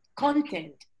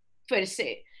content per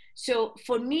se. So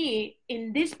for me,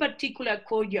 in this particular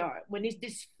courtyard, when it's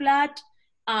this flat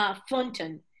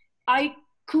fountain, I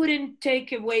couldn't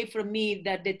take away from me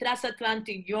that the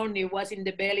transatlantic journey was in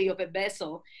the belly of a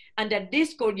vessel, and that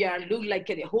this courtyard looked like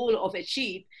the whole of a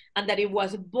ship, and that it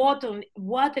was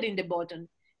water in the bottom.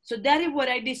 So that is what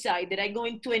I decided. I'm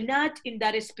going to enact in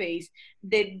that space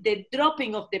the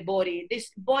dropping of the body,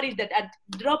 these bodies that are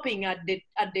dropping at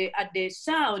the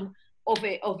sound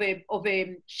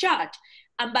a shot.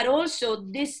 But also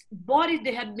these bodies,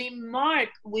 they have been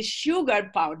marked with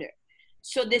sugar powder.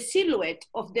 So the silhouette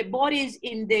of the bodies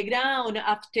in the ground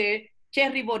after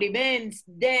terrible events,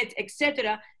 death,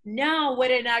 etc., now were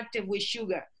enacted with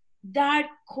sugar. That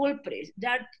culprits,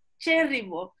 that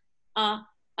terrible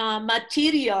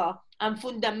material and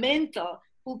fundamental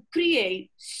who create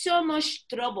so much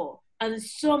trouble and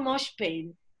so much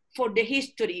pain for the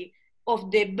history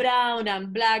of the brown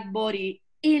and black body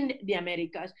in the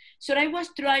Americas. So I was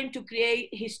trying to create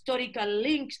historical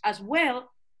links as well.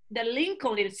 The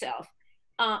Lincoln itself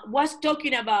was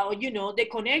talking about, you know, the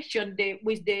connection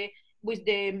with the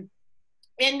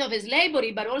end of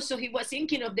slavery, but also he was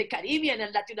thinking of the Caribbean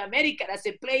and Latin America as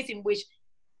a place in which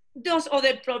those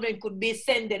other problems could be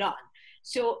centered on.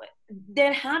 So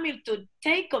then Hamilton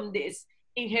take on this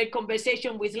in her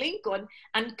conversation with Lincoln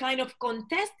and kind of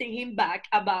contesting him back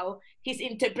about his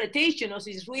interpretation of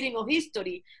his reading of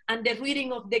history and the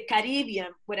reading of the Caribbean,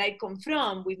 where I come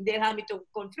from, where Hamilton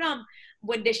come from,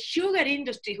 when the sugar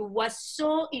industry, who was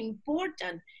so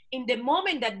important in the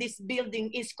moment that this building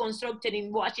is constructed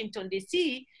in Washington,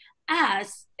 D.C.,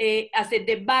 as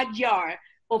the backyard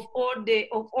of all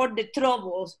the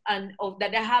troubles and of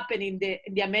that happen in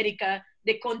the America,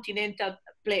 the continental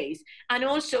place, and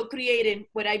also creating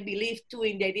what I believe too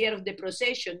in the idea of the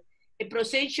procession, a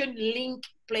procession link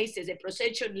places, a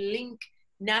procession link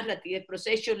narrative, a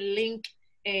procession link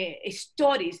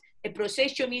stories. A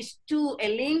procession is too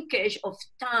a linkage of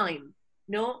time,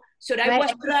 no? So that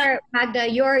was Magda,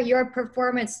 your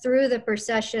performance through the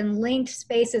procession linked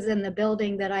spaces in the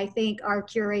building that I think our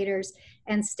curators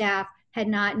and staff had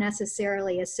not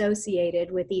necessarily associated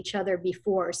with each other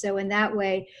before. So in that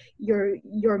way,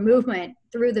 your movement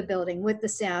through the building with the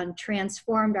sound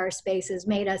transformed our spaces,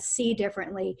 made us see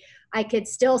differently. I could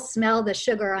still smell the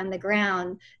sugar on the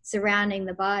ground surrounding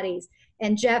the bodies.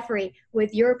 And Jeffrey,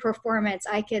 with your performance,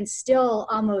 I can still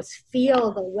almost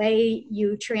feel the way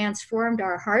you transformed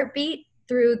our heartbeat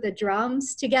through the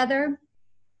drums together.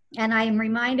 And I am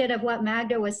reminded of what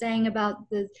Magda was saying about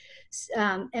the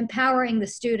empowering the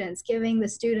students, giving the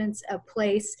students a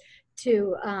place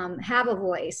to have a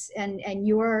voice, and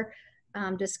your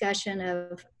discussion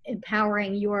of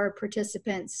empowering your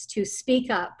participants to speak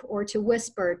up or to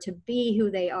whisper, to be who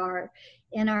they are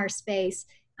in our space,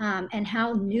 and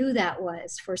how new that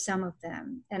was for some of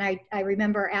them. And I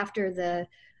remember after the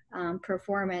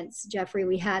performance, Jeffrey,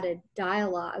 we had a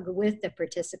dialogue with the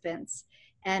participants.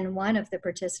 And one of the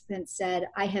participants said,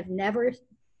 I have never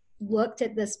looked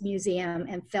at this museum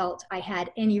and felt I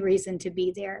had any reason to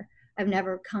be there. I've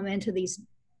never come into these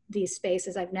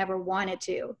spaces. I've never wanted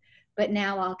to, but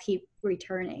now I'll keep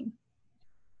returning,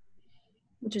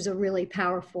 which is a really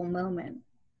powerful moment.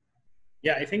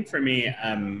 Yeah, I think for me,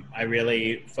 I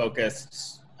really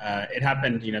focused, it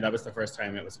happened, you know, that was the first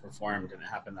time it was performed and it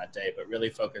happened that day, but really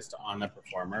focused on the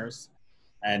performers.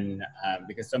 And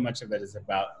because so much of it is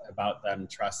about them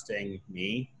trusting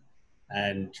me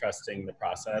and trusting the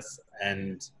process.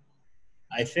 And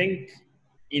I think,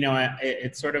 you know,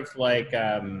 it's sort of like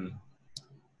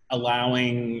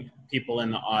allowing people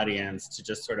in the audience to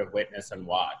just sort of witness and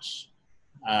watch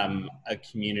a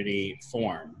community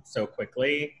form so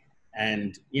quickly.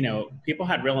 And, you know, people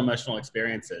had real emotional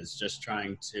experiences just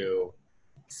trying to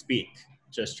speak,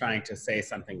 just trying to say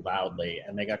something loudly,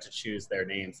 and they got to choose their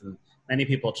names. And many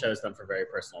people chose them for very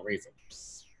personal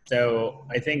reasons. So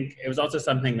I think it was also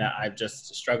something that I've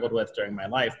just struggled with during my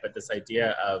life, but this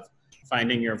idea of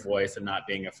finding your voice and not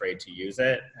being afraid to use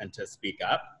it and to speak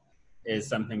up is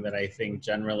something that I think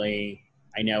generally,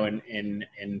 I know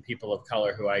in people of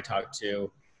color who I talk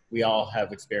to, we all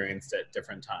have experienced at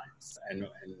different times and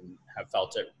have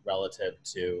felt it relative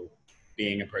to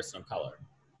being a person of color.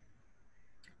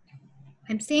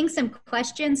 I'm seeing some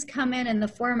questions come in the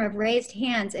form of raised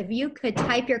hands. If you could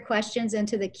type your questions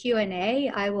into the Q&A,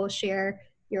 I will share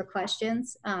your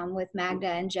questions with Magda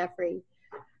and Jeffrey.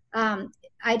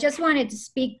 I just wanted to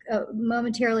speak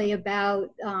momentarily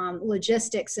about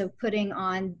logistics of putting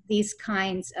on these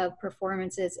kinds of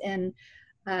performances in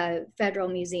Federal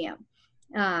Museum.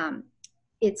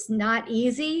 It's not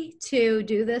easy to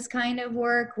do this kind of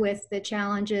work with the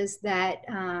challenges that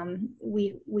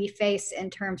we face in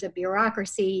terms of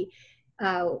bureaucracy.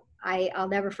 I'll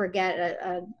never forget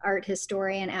an art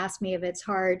historian asked me if it's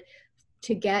hard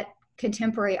to get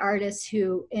contemporary artists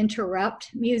who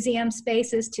interrupt museum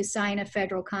spaces to sign a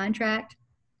federal contract.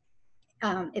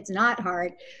 It's not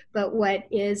hard, but what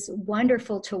is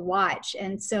wonderful to watch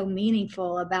and so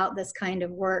meaningful about this kind of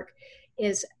work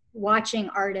is watching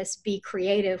artists be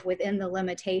creative within the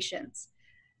limitations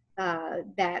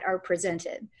that are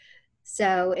presented.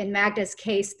 So in Magda's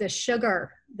case, the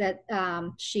sugar that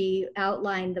she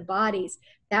outlined the bodies,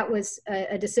 that was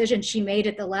a decision she made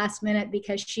at the last minute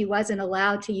because she wasn't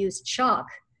allowed to use chalk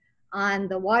on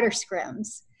the water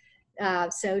scrims.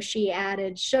 So she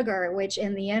added sugar, which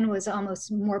in the end was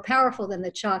almost more powerful than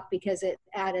the chalk because it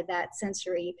added that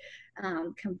sensory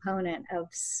component of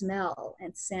smell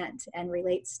and scent and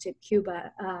relates to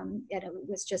Cuba. And it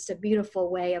was just a beautiful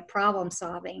way of problem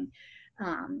solving.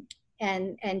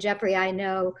 And Jeffrey, I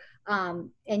know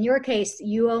in your case,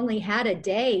 you only had a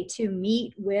day to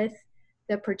meet with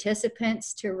the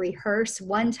participants to rehearse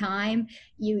one time.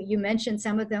 You mentioned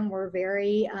some of them were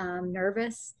very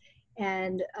nervous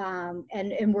and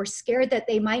were scared that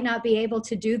they might not be able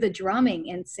to do the drumming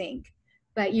in sync,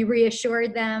 but you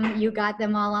reassured them, you got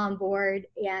them all on board.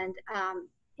 And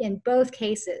in both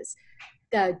cases,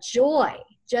 the joy,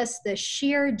 just the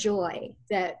sheer joy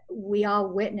that we all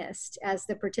witnessed as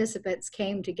the participants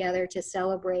came together to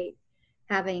celebrate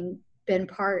having been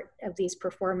part of these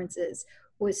performances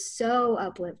was so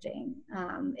uplifting.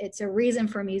 It's a reason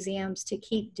for museums to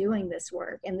keep doing this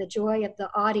work, and the joy of the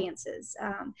audiences.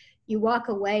 You walk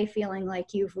away feeling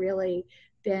like you've really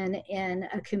been in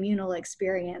a communal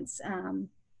experience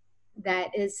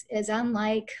that is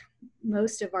unlike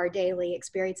most of our daily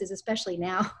experiences, especially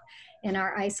now in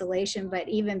our isolation, but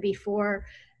even before,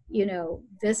 you know,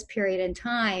 this period in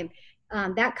time,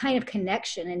 that kind of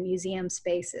connection in museum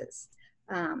spaces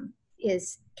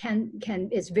is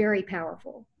very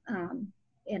powerful, and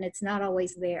it's not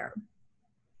always there.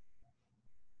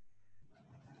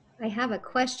 I have a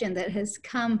question that has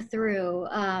come through.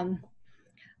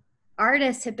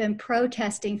 Artists have been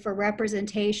protesting for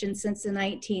representation since the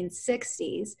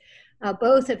 1960s.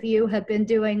 Both of you have been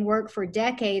doing work for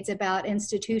decades about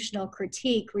institutional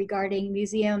critique regarding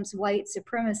museums' white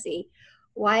supremacy.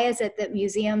 Why is it that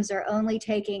museums are only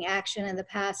taking action in the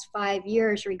past 5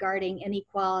 years regarding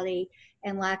inequality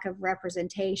and lack of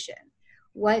representation?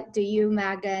 What do you,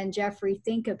 Magda and Jeffrey,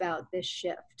 think about this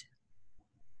shift?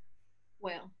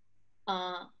 Well,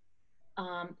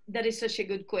 that is such a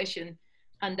good question,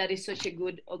 and that is such a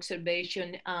good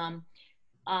observation.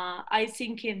 I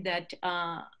think that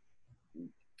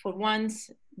for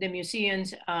once, the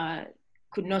museums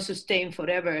could not sustain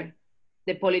forever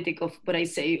the politic of what I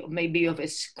say maybe of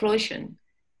exclusion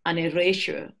and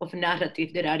erasure of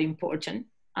narratives that are important.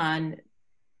 And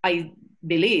I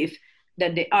believe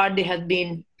that the art that has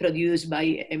been produced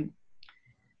by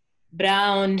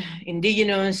brown,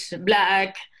 indigenous,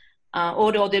 black,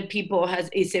 or other people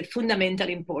is a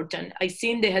fundamentally important. I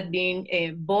think there has been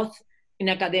both in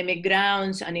academic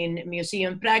grounds and in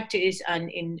museum practice and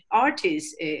in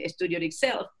artists' studio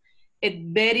itself, a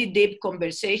very deep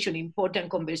conversation, important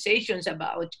conversations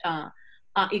about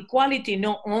equality,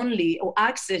 not only, or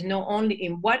access, not only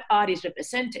in what art is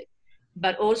represented,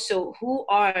 but also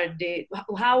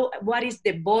what is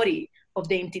the body of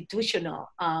the institutional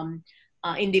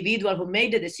individual who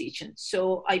made the decision.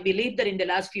 So I believe that in the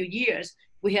last few years,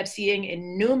 we have seen a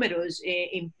numerous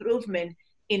improvement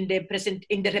in the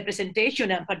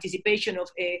representation and participation of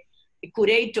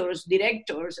curators,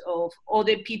 directors, of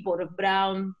other people of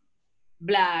brown,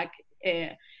 black,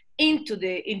 into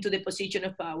the position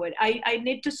of power. I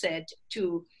need to say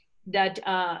too that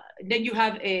then you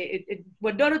have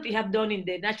what Dorothy have done in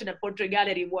the National Portrait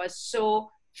Gallery was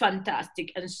so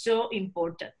fantastic and so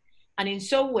important, and in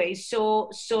some ways so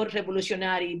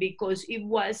revolutionary, because it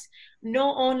was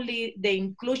not only the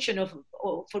inclusion of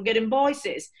forgotten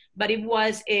voices, but it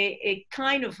was a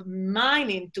kind of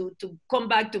mining, to come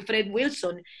back to Fred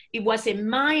Wilson, it was a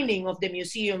mining of the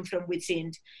museum from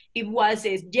within. It was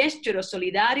a gesture of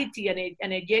solidarity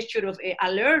and a gesture of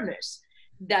awareness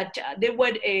that there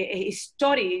was a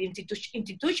story,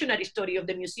 institutional story of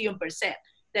the museum per se,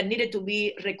 that needed to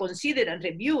be reconsidered and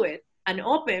reviewed and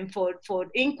open for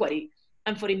inquiry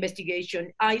and for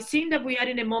investigation. I think that we are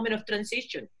in a moment of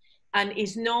transition, and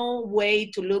it's no way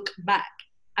to look back.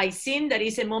 I think that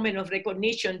is a moment of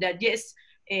recognition that yes,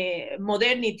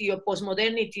 modernity or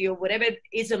postmodernity or whatever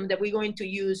ism that we're going to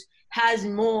use has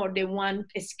more than one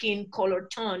skin color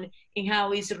tone in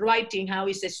how it's writing, how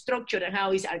it's structured, and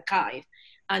how it's archived.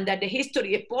 And that the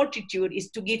history of portraiture is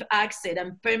to give access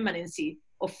and permanency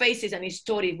of faces and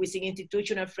stories within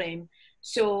institutional frame.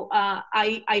 So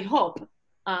I hope,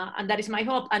 and that is my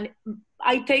hope, and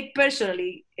I take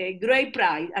personally a great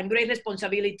pride and great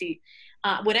responsibility.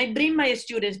 When I bring my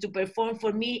students to perform,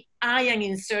 for me, I am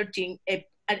inserting a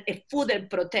further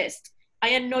protest. I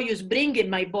am not just bringing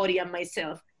my body and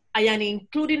myself. I am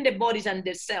including the bodies and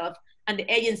the self and the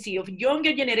agency of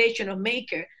younger generation of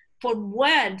maker, for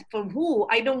who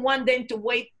I don't want them to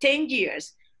wait 10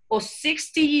 years or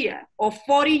 60 years or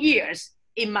 40 years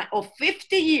or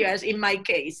 50 years in my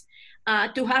case,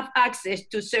 to have access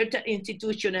to certain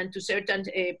institution and to certain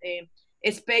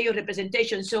space of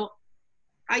representation. So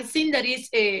I think that is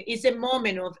a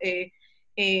moment of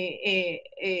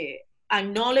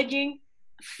acknowledging,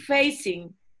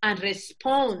 facing, and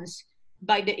response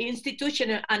by the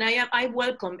institution. And I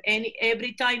welcome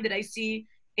every time that I see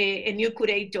a new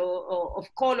curator of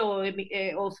color,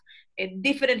 of a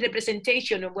different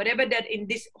representation, or whatever that in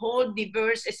this whole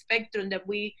diverse spectrum that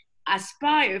we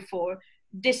aspire for.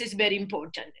 This is very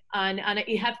important, and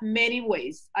it has many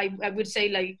ways. I would say,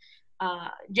 like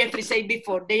Jeffrey said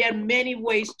before, there are many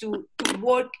ways to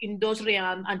work in those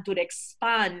realms and to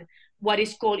expand what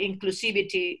is called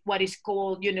inclusivity, what is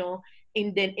called,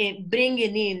 in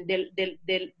bringing in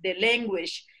the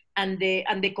language and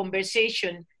the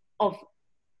conversation of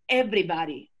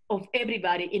everybody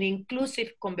in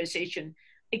inclusive conversation.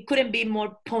 It couldn't be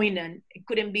more poignant. It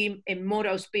couldn't be a more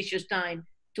auspicious time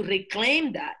to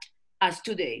reclaim that as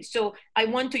today. So I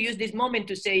want to use this moment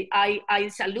to say I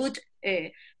salute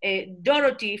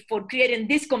Dorothy for creating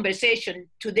this conversation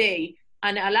today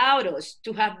and allowed us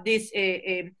to have this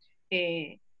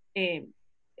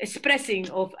expressing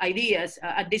of ideas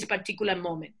at this particular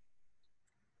moment.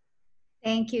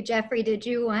 Thank you, Jeffrey. Did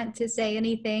you want to say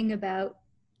anything about?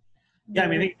 Yeah,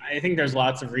 I think there's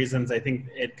lots of reasons. I think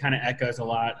it kind of echoes a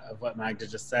lot of what Magda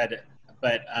just said.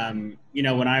 But,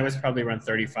 when I was probably around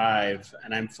 35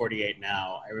 and I'm 48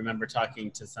 now, I remember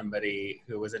talking to somebody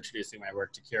who was introducing my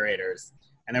work to curators,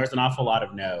 and there was an awful lot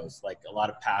of no's, like a lot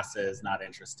of passes, not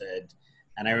interested.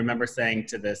 And I remember saying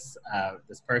to this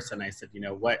person, I said,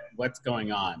 what's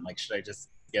going on? Like, should I just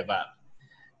give up?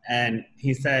 And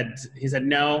he said,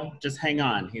 no, just hang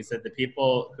on. He said, the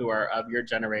people who are of your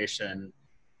generation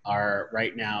are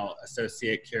right now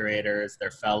associate curators,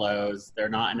 they're fellows, they're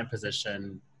not in a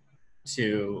position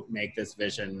to make this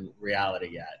vision reality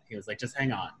yet. He was like, just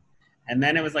hang on. And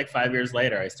then it was like 5 years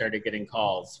later, I started getting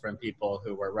calls from people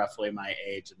who were roughly my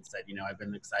age and said, I've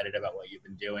been excited about what you've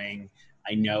been doing.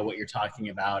 I know what you're talking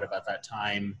about that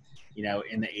time,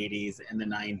 in the 80s, in the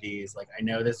 90s. Like, I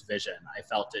know this vision. I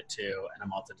felt it too. And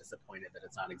I'm also disappointed that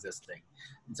it's not existing.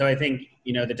 And so I think,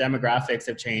 the demographics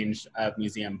have changed of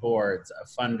museum boards, of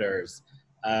funders,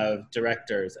 of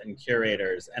directors and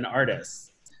curators and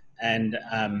artists. And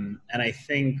I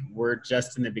think we're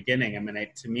just in the beginning.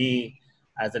 To me,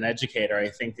 as an educator, I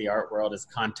think the art world is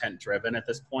content driven at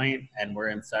this point, and we're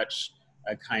in such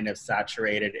a kind of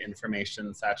saturated,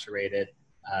 information saturated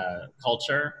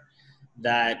culture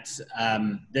that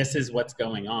this is what's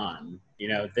going on.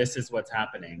 This is what's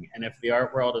happening. And if the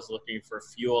art world is looking for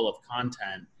fuel of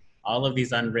content, all of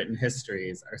these unwritten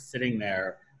histories are sitting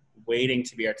there waiting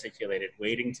to be articulated,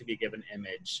 waiting to be given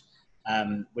image,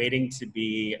 waiting to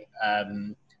be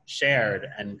shared,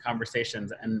 and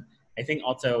conversations. And I think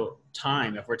also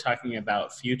time, if we're talking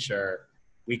about future,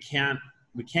 we can't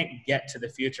get to the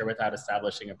future without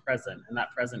establishing a present. And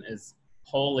that present is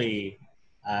wholly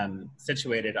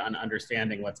situated on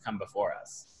understanding what's come before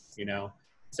us,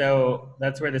 So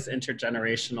that's where this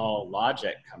intergenerational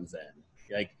logic comes in.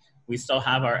 Like, we still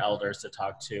have our elders to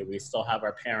talk to, we still have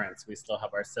our parents, we still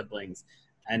have our siblings,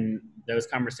 and those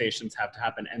conversations have to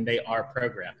happen, and they are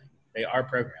programming.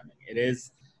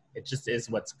 It just is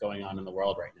what's going on in the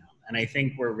world right now. And I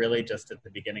think we're really just at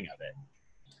the beginning of it.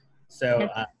 So,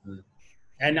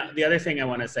 and the other thing I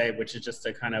want to say, which is just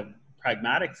a kind of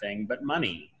pragmatic thing, but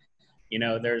money.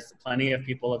 There's plenty of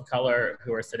people of color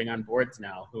who are sitting on boards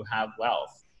now who have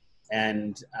wealth.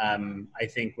 And I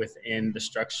think within the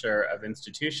structure of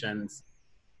institutions,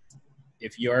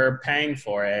 if you're paying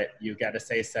for it, you get to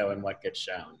say so in what gets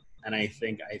shown. And I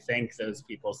thank those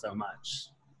people so much,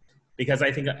 because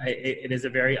I think it is a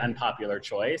very unpopular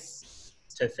choice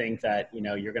to think that,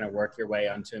 you're going to work your way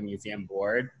onto a museum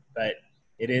board, but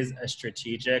it is a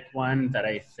strategic one that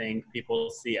I think people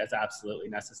see as absolutely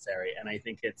necessary. And I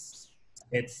think it's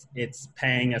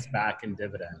paying us back in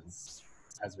dividends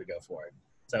as we go forward.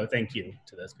 So thank you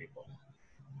to those people.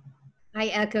 I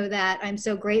echo that. I'm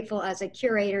so grateful as a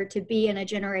curator to be in a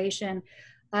generation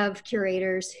of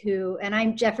curators who, and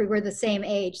I'm Jeffrey, we're the same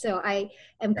age. So I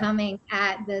am coming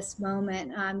at this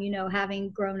moment, having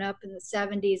grown up in the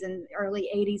 70s and early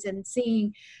 80s and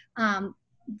seeing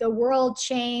the world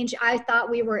change. I thought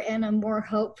we were in a more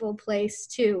hopeful place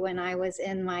too when I was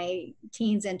in my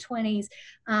teens and 20s.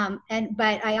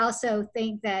 But I also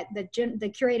think that the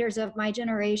curators of my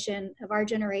generation, of our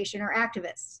generation, are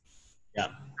activists. Yeah.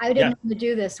 I didn't want to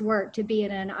do this work to be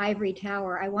in an ivory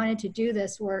tower. I wanted to do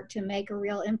this work to make a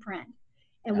real imprint,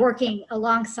 and working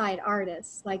alongside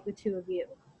artists like the two of you.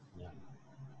 Yeah.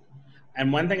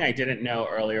 And one thing I didn't know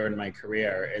earlier in my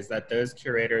career is that those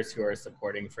curators who are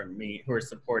supporting from me,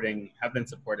 have been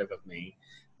supportive of me,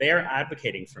 they are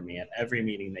advocating for me at every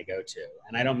meeting they go to.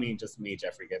 And I don't mean just me,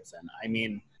 Jeffrey Gibson. I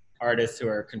mean artists who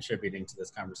are contributing to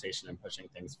this conversation and pushing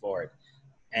things forward.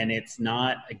 And it's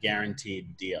not a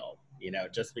guaranteed deal. You know,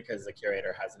 just because the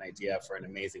curator has an idea for an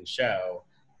amazing show,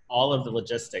 all of the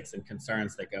logistics and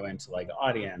concerns that go into like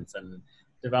audience and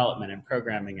development and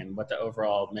programming and what the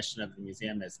overall mission of the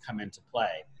museum is come into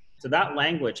play. So that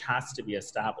language has to be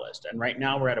established. And right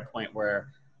now we're at a point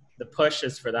where the push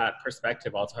is for that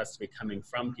perspective also has to be coming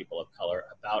from people of color,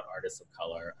 about artists of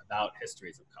color, about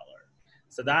histories of color.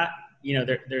 So that, you know,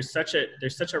 there's such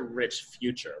a rich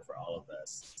future for all of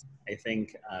this. I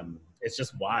think it's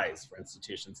just wise for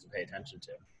institutions to pay attention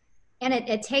to. And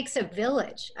it takes a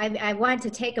village. I wanted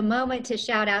to take a moment to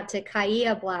shout out to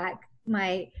Kaya Black,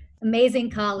 my amazing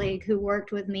colleague who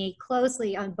worked with me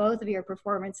closely on both of your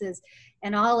performances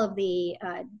and all of the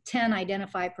 10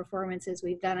 identified performances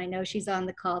we've done. I know she's on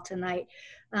the call tonight.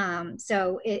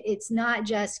 So it's not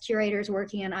just curators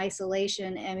working in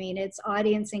isolation. I mean, it's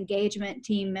audience engagement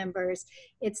team members.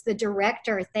 It's the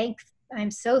director.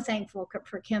 I'm so thankful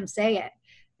for Kim Sayed,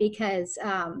 because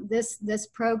this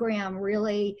program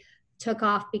really took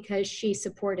off because she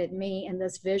supported me and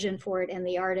this vision for it and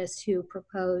the artists who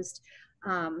proposed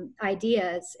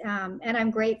ideas. And I'm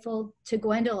grateful to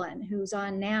Gwendolyn, who's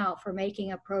on now, for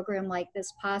making a program like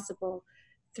this possible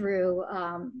through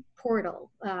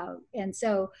Portal. And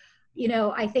so, you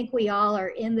know, I think we all are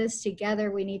in this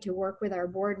together. We need to work with our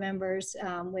board members,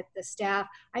 with the staff.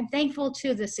 I'm thankful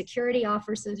to the security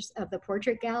officers of the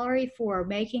Portrait Gallery for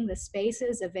making the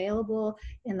spaces available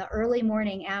in the early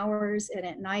morning hours and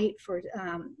at night for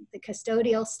the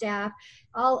custodial staff,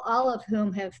 all of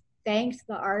whom have thanked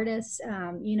the artists,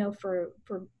 you know, for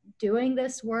doing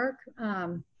this work.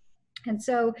 And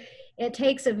so it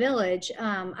takes a village.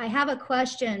 I have a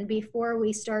question before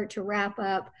we start to wrap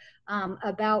up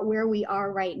about where we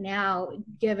are right now,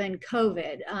 given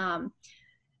COVID.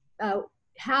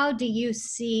 How do you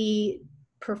see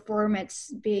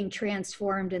performance being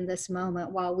transformed in this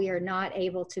moment while we are not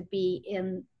able to be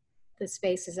in the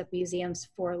spaces of museums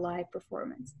for live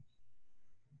performance?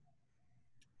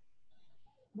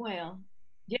 Well,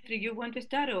 Jeffrey, you want to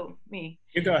start or me?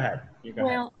 You go ahead.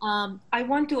 Well, I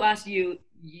want to ask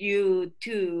you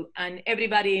too, and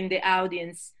everybody in the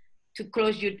audience, to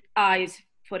close your eyes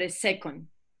for a second,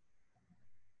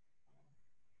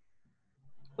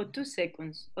 or 2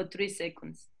 seconds, or 3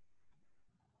 seconds,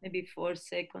 maybe 4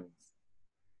 seconds,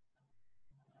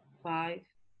 5,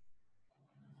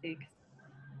 6,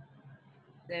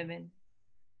 7,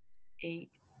 8,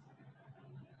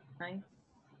 9,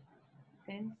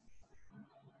 10.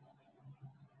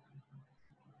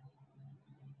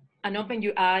 And open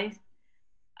your eyes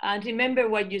and remember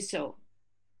what you saw.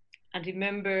 And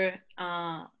remember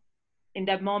in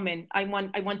that moment, I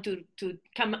want to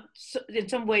come in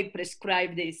some way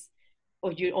prescribe this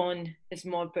of your own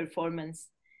small performance.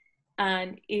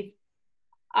 And if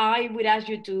I would ask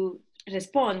you to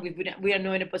respond, we are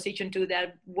not in a position to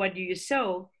that, what you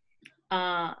saw,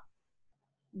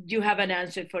 you have an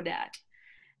answer for that.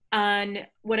 And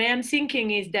what I am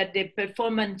thinking is that the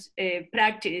performance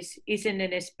practice is in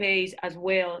a space as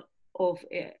well of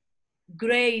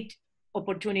great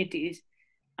opportunities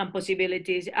and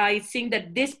possibilities. I think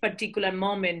that this particular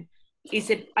moment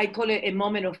is I call it a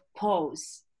moment of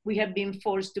pause. We have been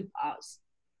forced to pause.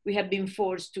 We have been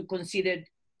forced to consider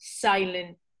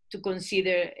silence, to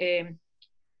consider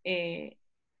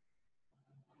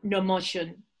no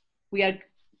motion. We are,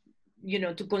 you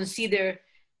know, to consider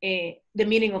the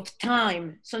meaning of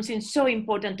time, something so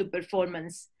important to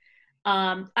performance.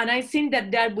 And I think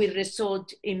that will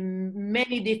result in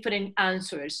many different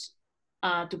answers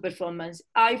to performance.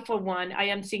 For one, I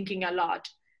am thinking a lot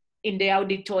in the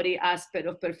auditory aspect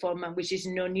of performance, which is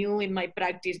not new in my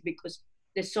practice because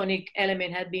the sonic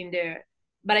element had been there.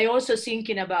 But I also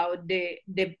thinking about the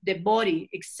body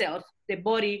itself, the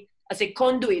body as a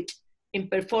conduit in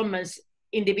performance,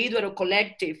 individual or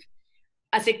collective,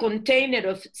 as a container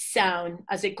of sound,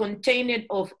 as a container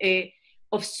of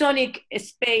sonic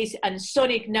space and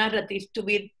sonic narrative to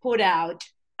be put out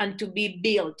and to be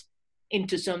built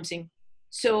into something.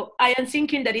 So I am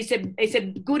thinking that it's a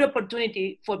good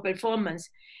opportunity for performance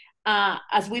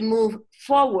as we move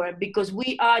forward, because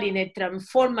we are in a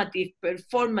transformative,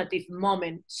 performative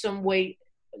moment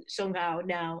somehow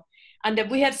now. And that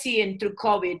we have seen through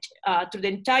COVID, through the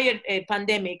entire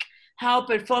pandemic, how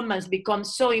performance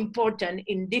becomes so important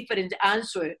in different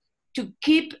answers to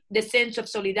keep the sense of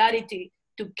solidarity,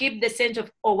 to keep the sense of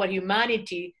our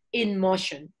humanity in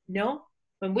motion, no?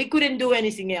 When we couldn't do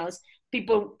anything else,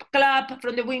 people clap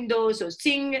from the windows or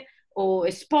sing or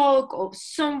spoke or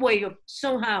some way of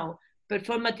somehow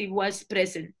performative was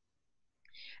present.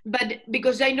 But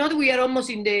because I know that we are almost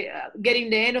in the getting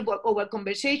the end of our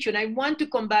conversation, I want to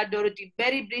come back, Dorothy,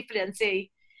 very briefly and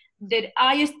say that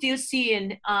I still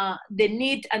seeing the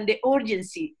need and the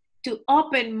urgency to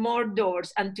open more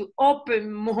doors and to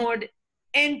open more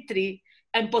entry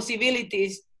and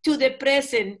possibilities to the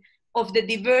present of the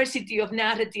diversity of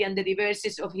narrative and the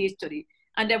diversity of history.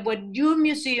 And that what your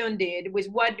museum did with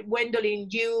what Gwendolyn,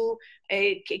 you,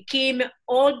 Kim,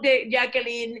 all the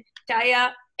Jacqueline,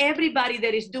 Taya, everybody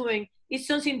that is doing is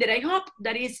something that I hope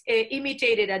that is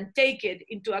imitated and taken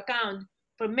into account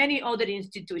for many other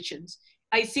institutions.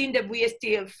 I think that we are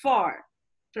still far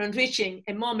from reaching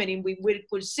a moment in which we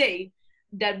could say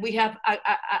that we have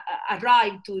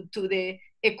arrived to the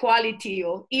equality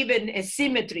or even a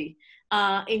symmetry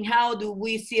in how do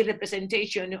we see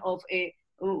representation of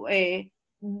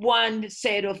one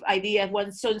set of ideas,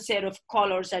 some set of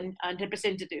colors and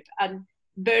representative, and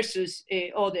versus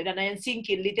other. And I am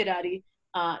thinking literary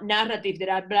narrative that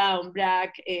are brown,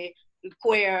 black,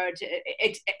 queer,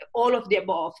 all of the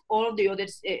above, all of the other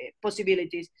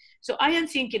possibilities. So I am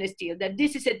thinking still that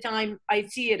this is a time, I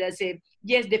see it as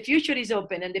yes, the future is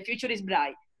open and the future is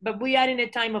bright, but we are in a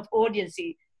time of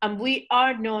urgency, and we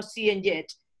are not seeing yet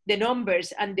the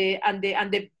numbers and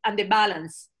the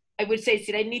balance. I would say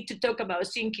that I need to talk about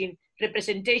thinking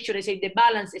representation. I say the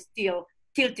balance is still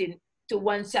tilting to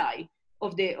one side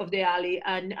of the alley,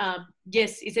 and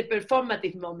yes, it's a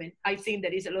performative moment. I think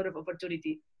there is a lot of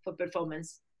opportunity for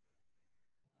performance.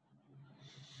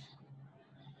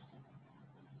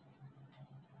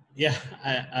 Yeah,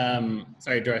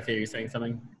 sorry, Dorothy, are you saying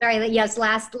something? Sorry, yes,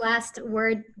 last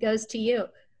word goes to you.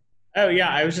 Oh yeah,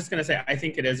 I was just gonna say, I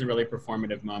think it is a really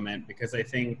performative moment because I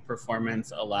think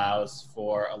performance allows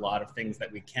for a lot of things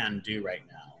that we can do right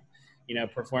now. You know,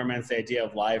 performance, the idea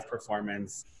of live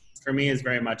performance, for me is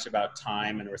very much about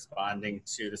time and responding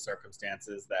to the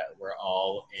circumstances that we're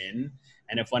all in.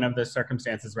 And if one of the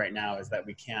circumstances right now is that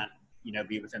we can't, you know,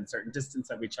 be within certain distance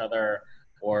of each other,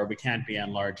 or we can't be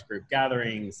in large group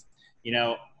gatherings, you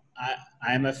know,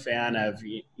 I'm a fan of,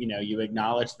 you know, you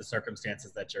acknowledge the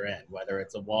circumstances that you're in, whether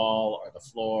it's a wall or the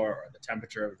floor or the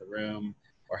temperature of the room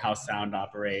or how sound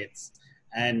operates.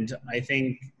 And I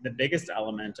think the biggest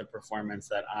element of performance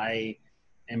that I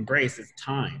embrace is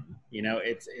time. You know,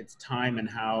 it's time and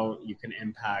how you can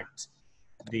impact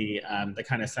the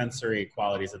kind of sensory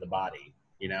qualities of the body,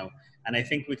 you know. And I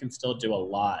think we can still do a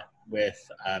lot with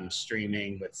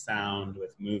streaming, with sound,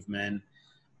 with movement.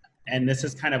 And this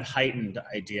has kind of heightened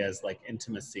ideas like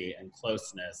intimacy and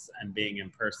closeness and being in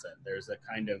person. There's a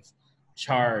kind of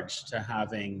charge to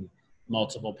having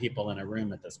multiple people in a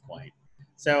room at this point.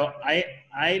 So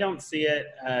I don't see it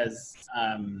as,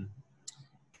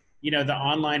 you know, the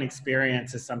online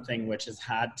experience is something which has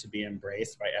had to be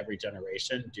embraced by every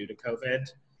generation due to COVID.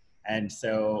 And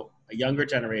so younger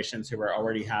generations who are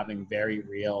already having very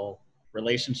real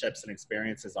relationships and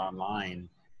experiences online,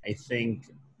 I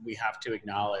think we have to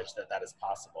acknowledge that that is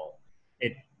possible.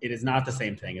 It is not the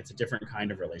same thing. It's a different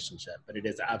kind of relationship, but it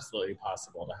is absolutely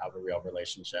possible to have a real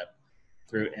relationship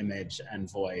through image and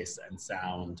voice and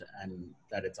sound, and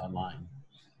that it's online.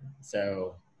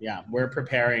 So yeah, we're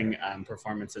preparing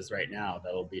performances right now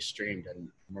that will be streamed, and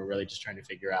we're really just trying to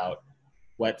figure out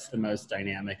what's the most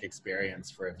dynamic experience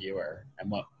for a viewer,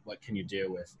 and what can you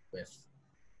do with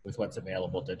what's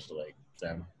available digitally.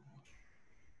 So.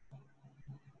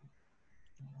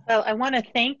 Well, I want to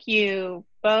thank you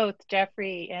both,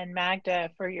 Jeffrey and Magda,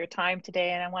 for your time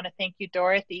today. And I want to thank you,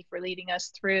 Dorothy, for leading us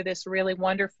through this really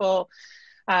wonderful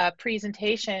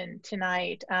presentation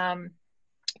tonight. To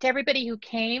everybody who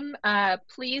came,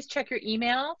 please check your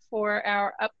email for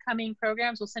our upcoming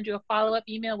programs. We'll send you a follow-up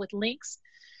email with links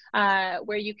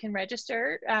where you can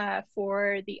register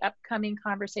for the upcoming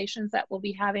conversations that we'll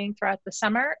be having throughout the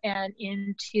summer and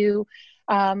into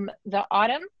the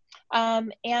autumn.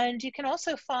 And you can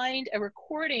also find a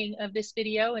recording of this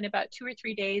video in about 2 or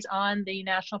 3 days on the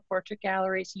National Portrait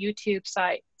Gallery's YouTube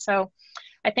site. So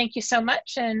I thank you so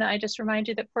much. And I just remind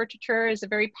you that portraiture is a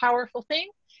very powerful thing,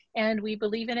 and we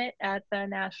believe in it at the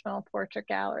National Portrait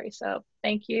Gallery. So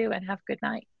thank you and have a good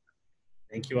night.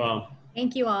 Thank you all.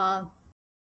 Thank you all.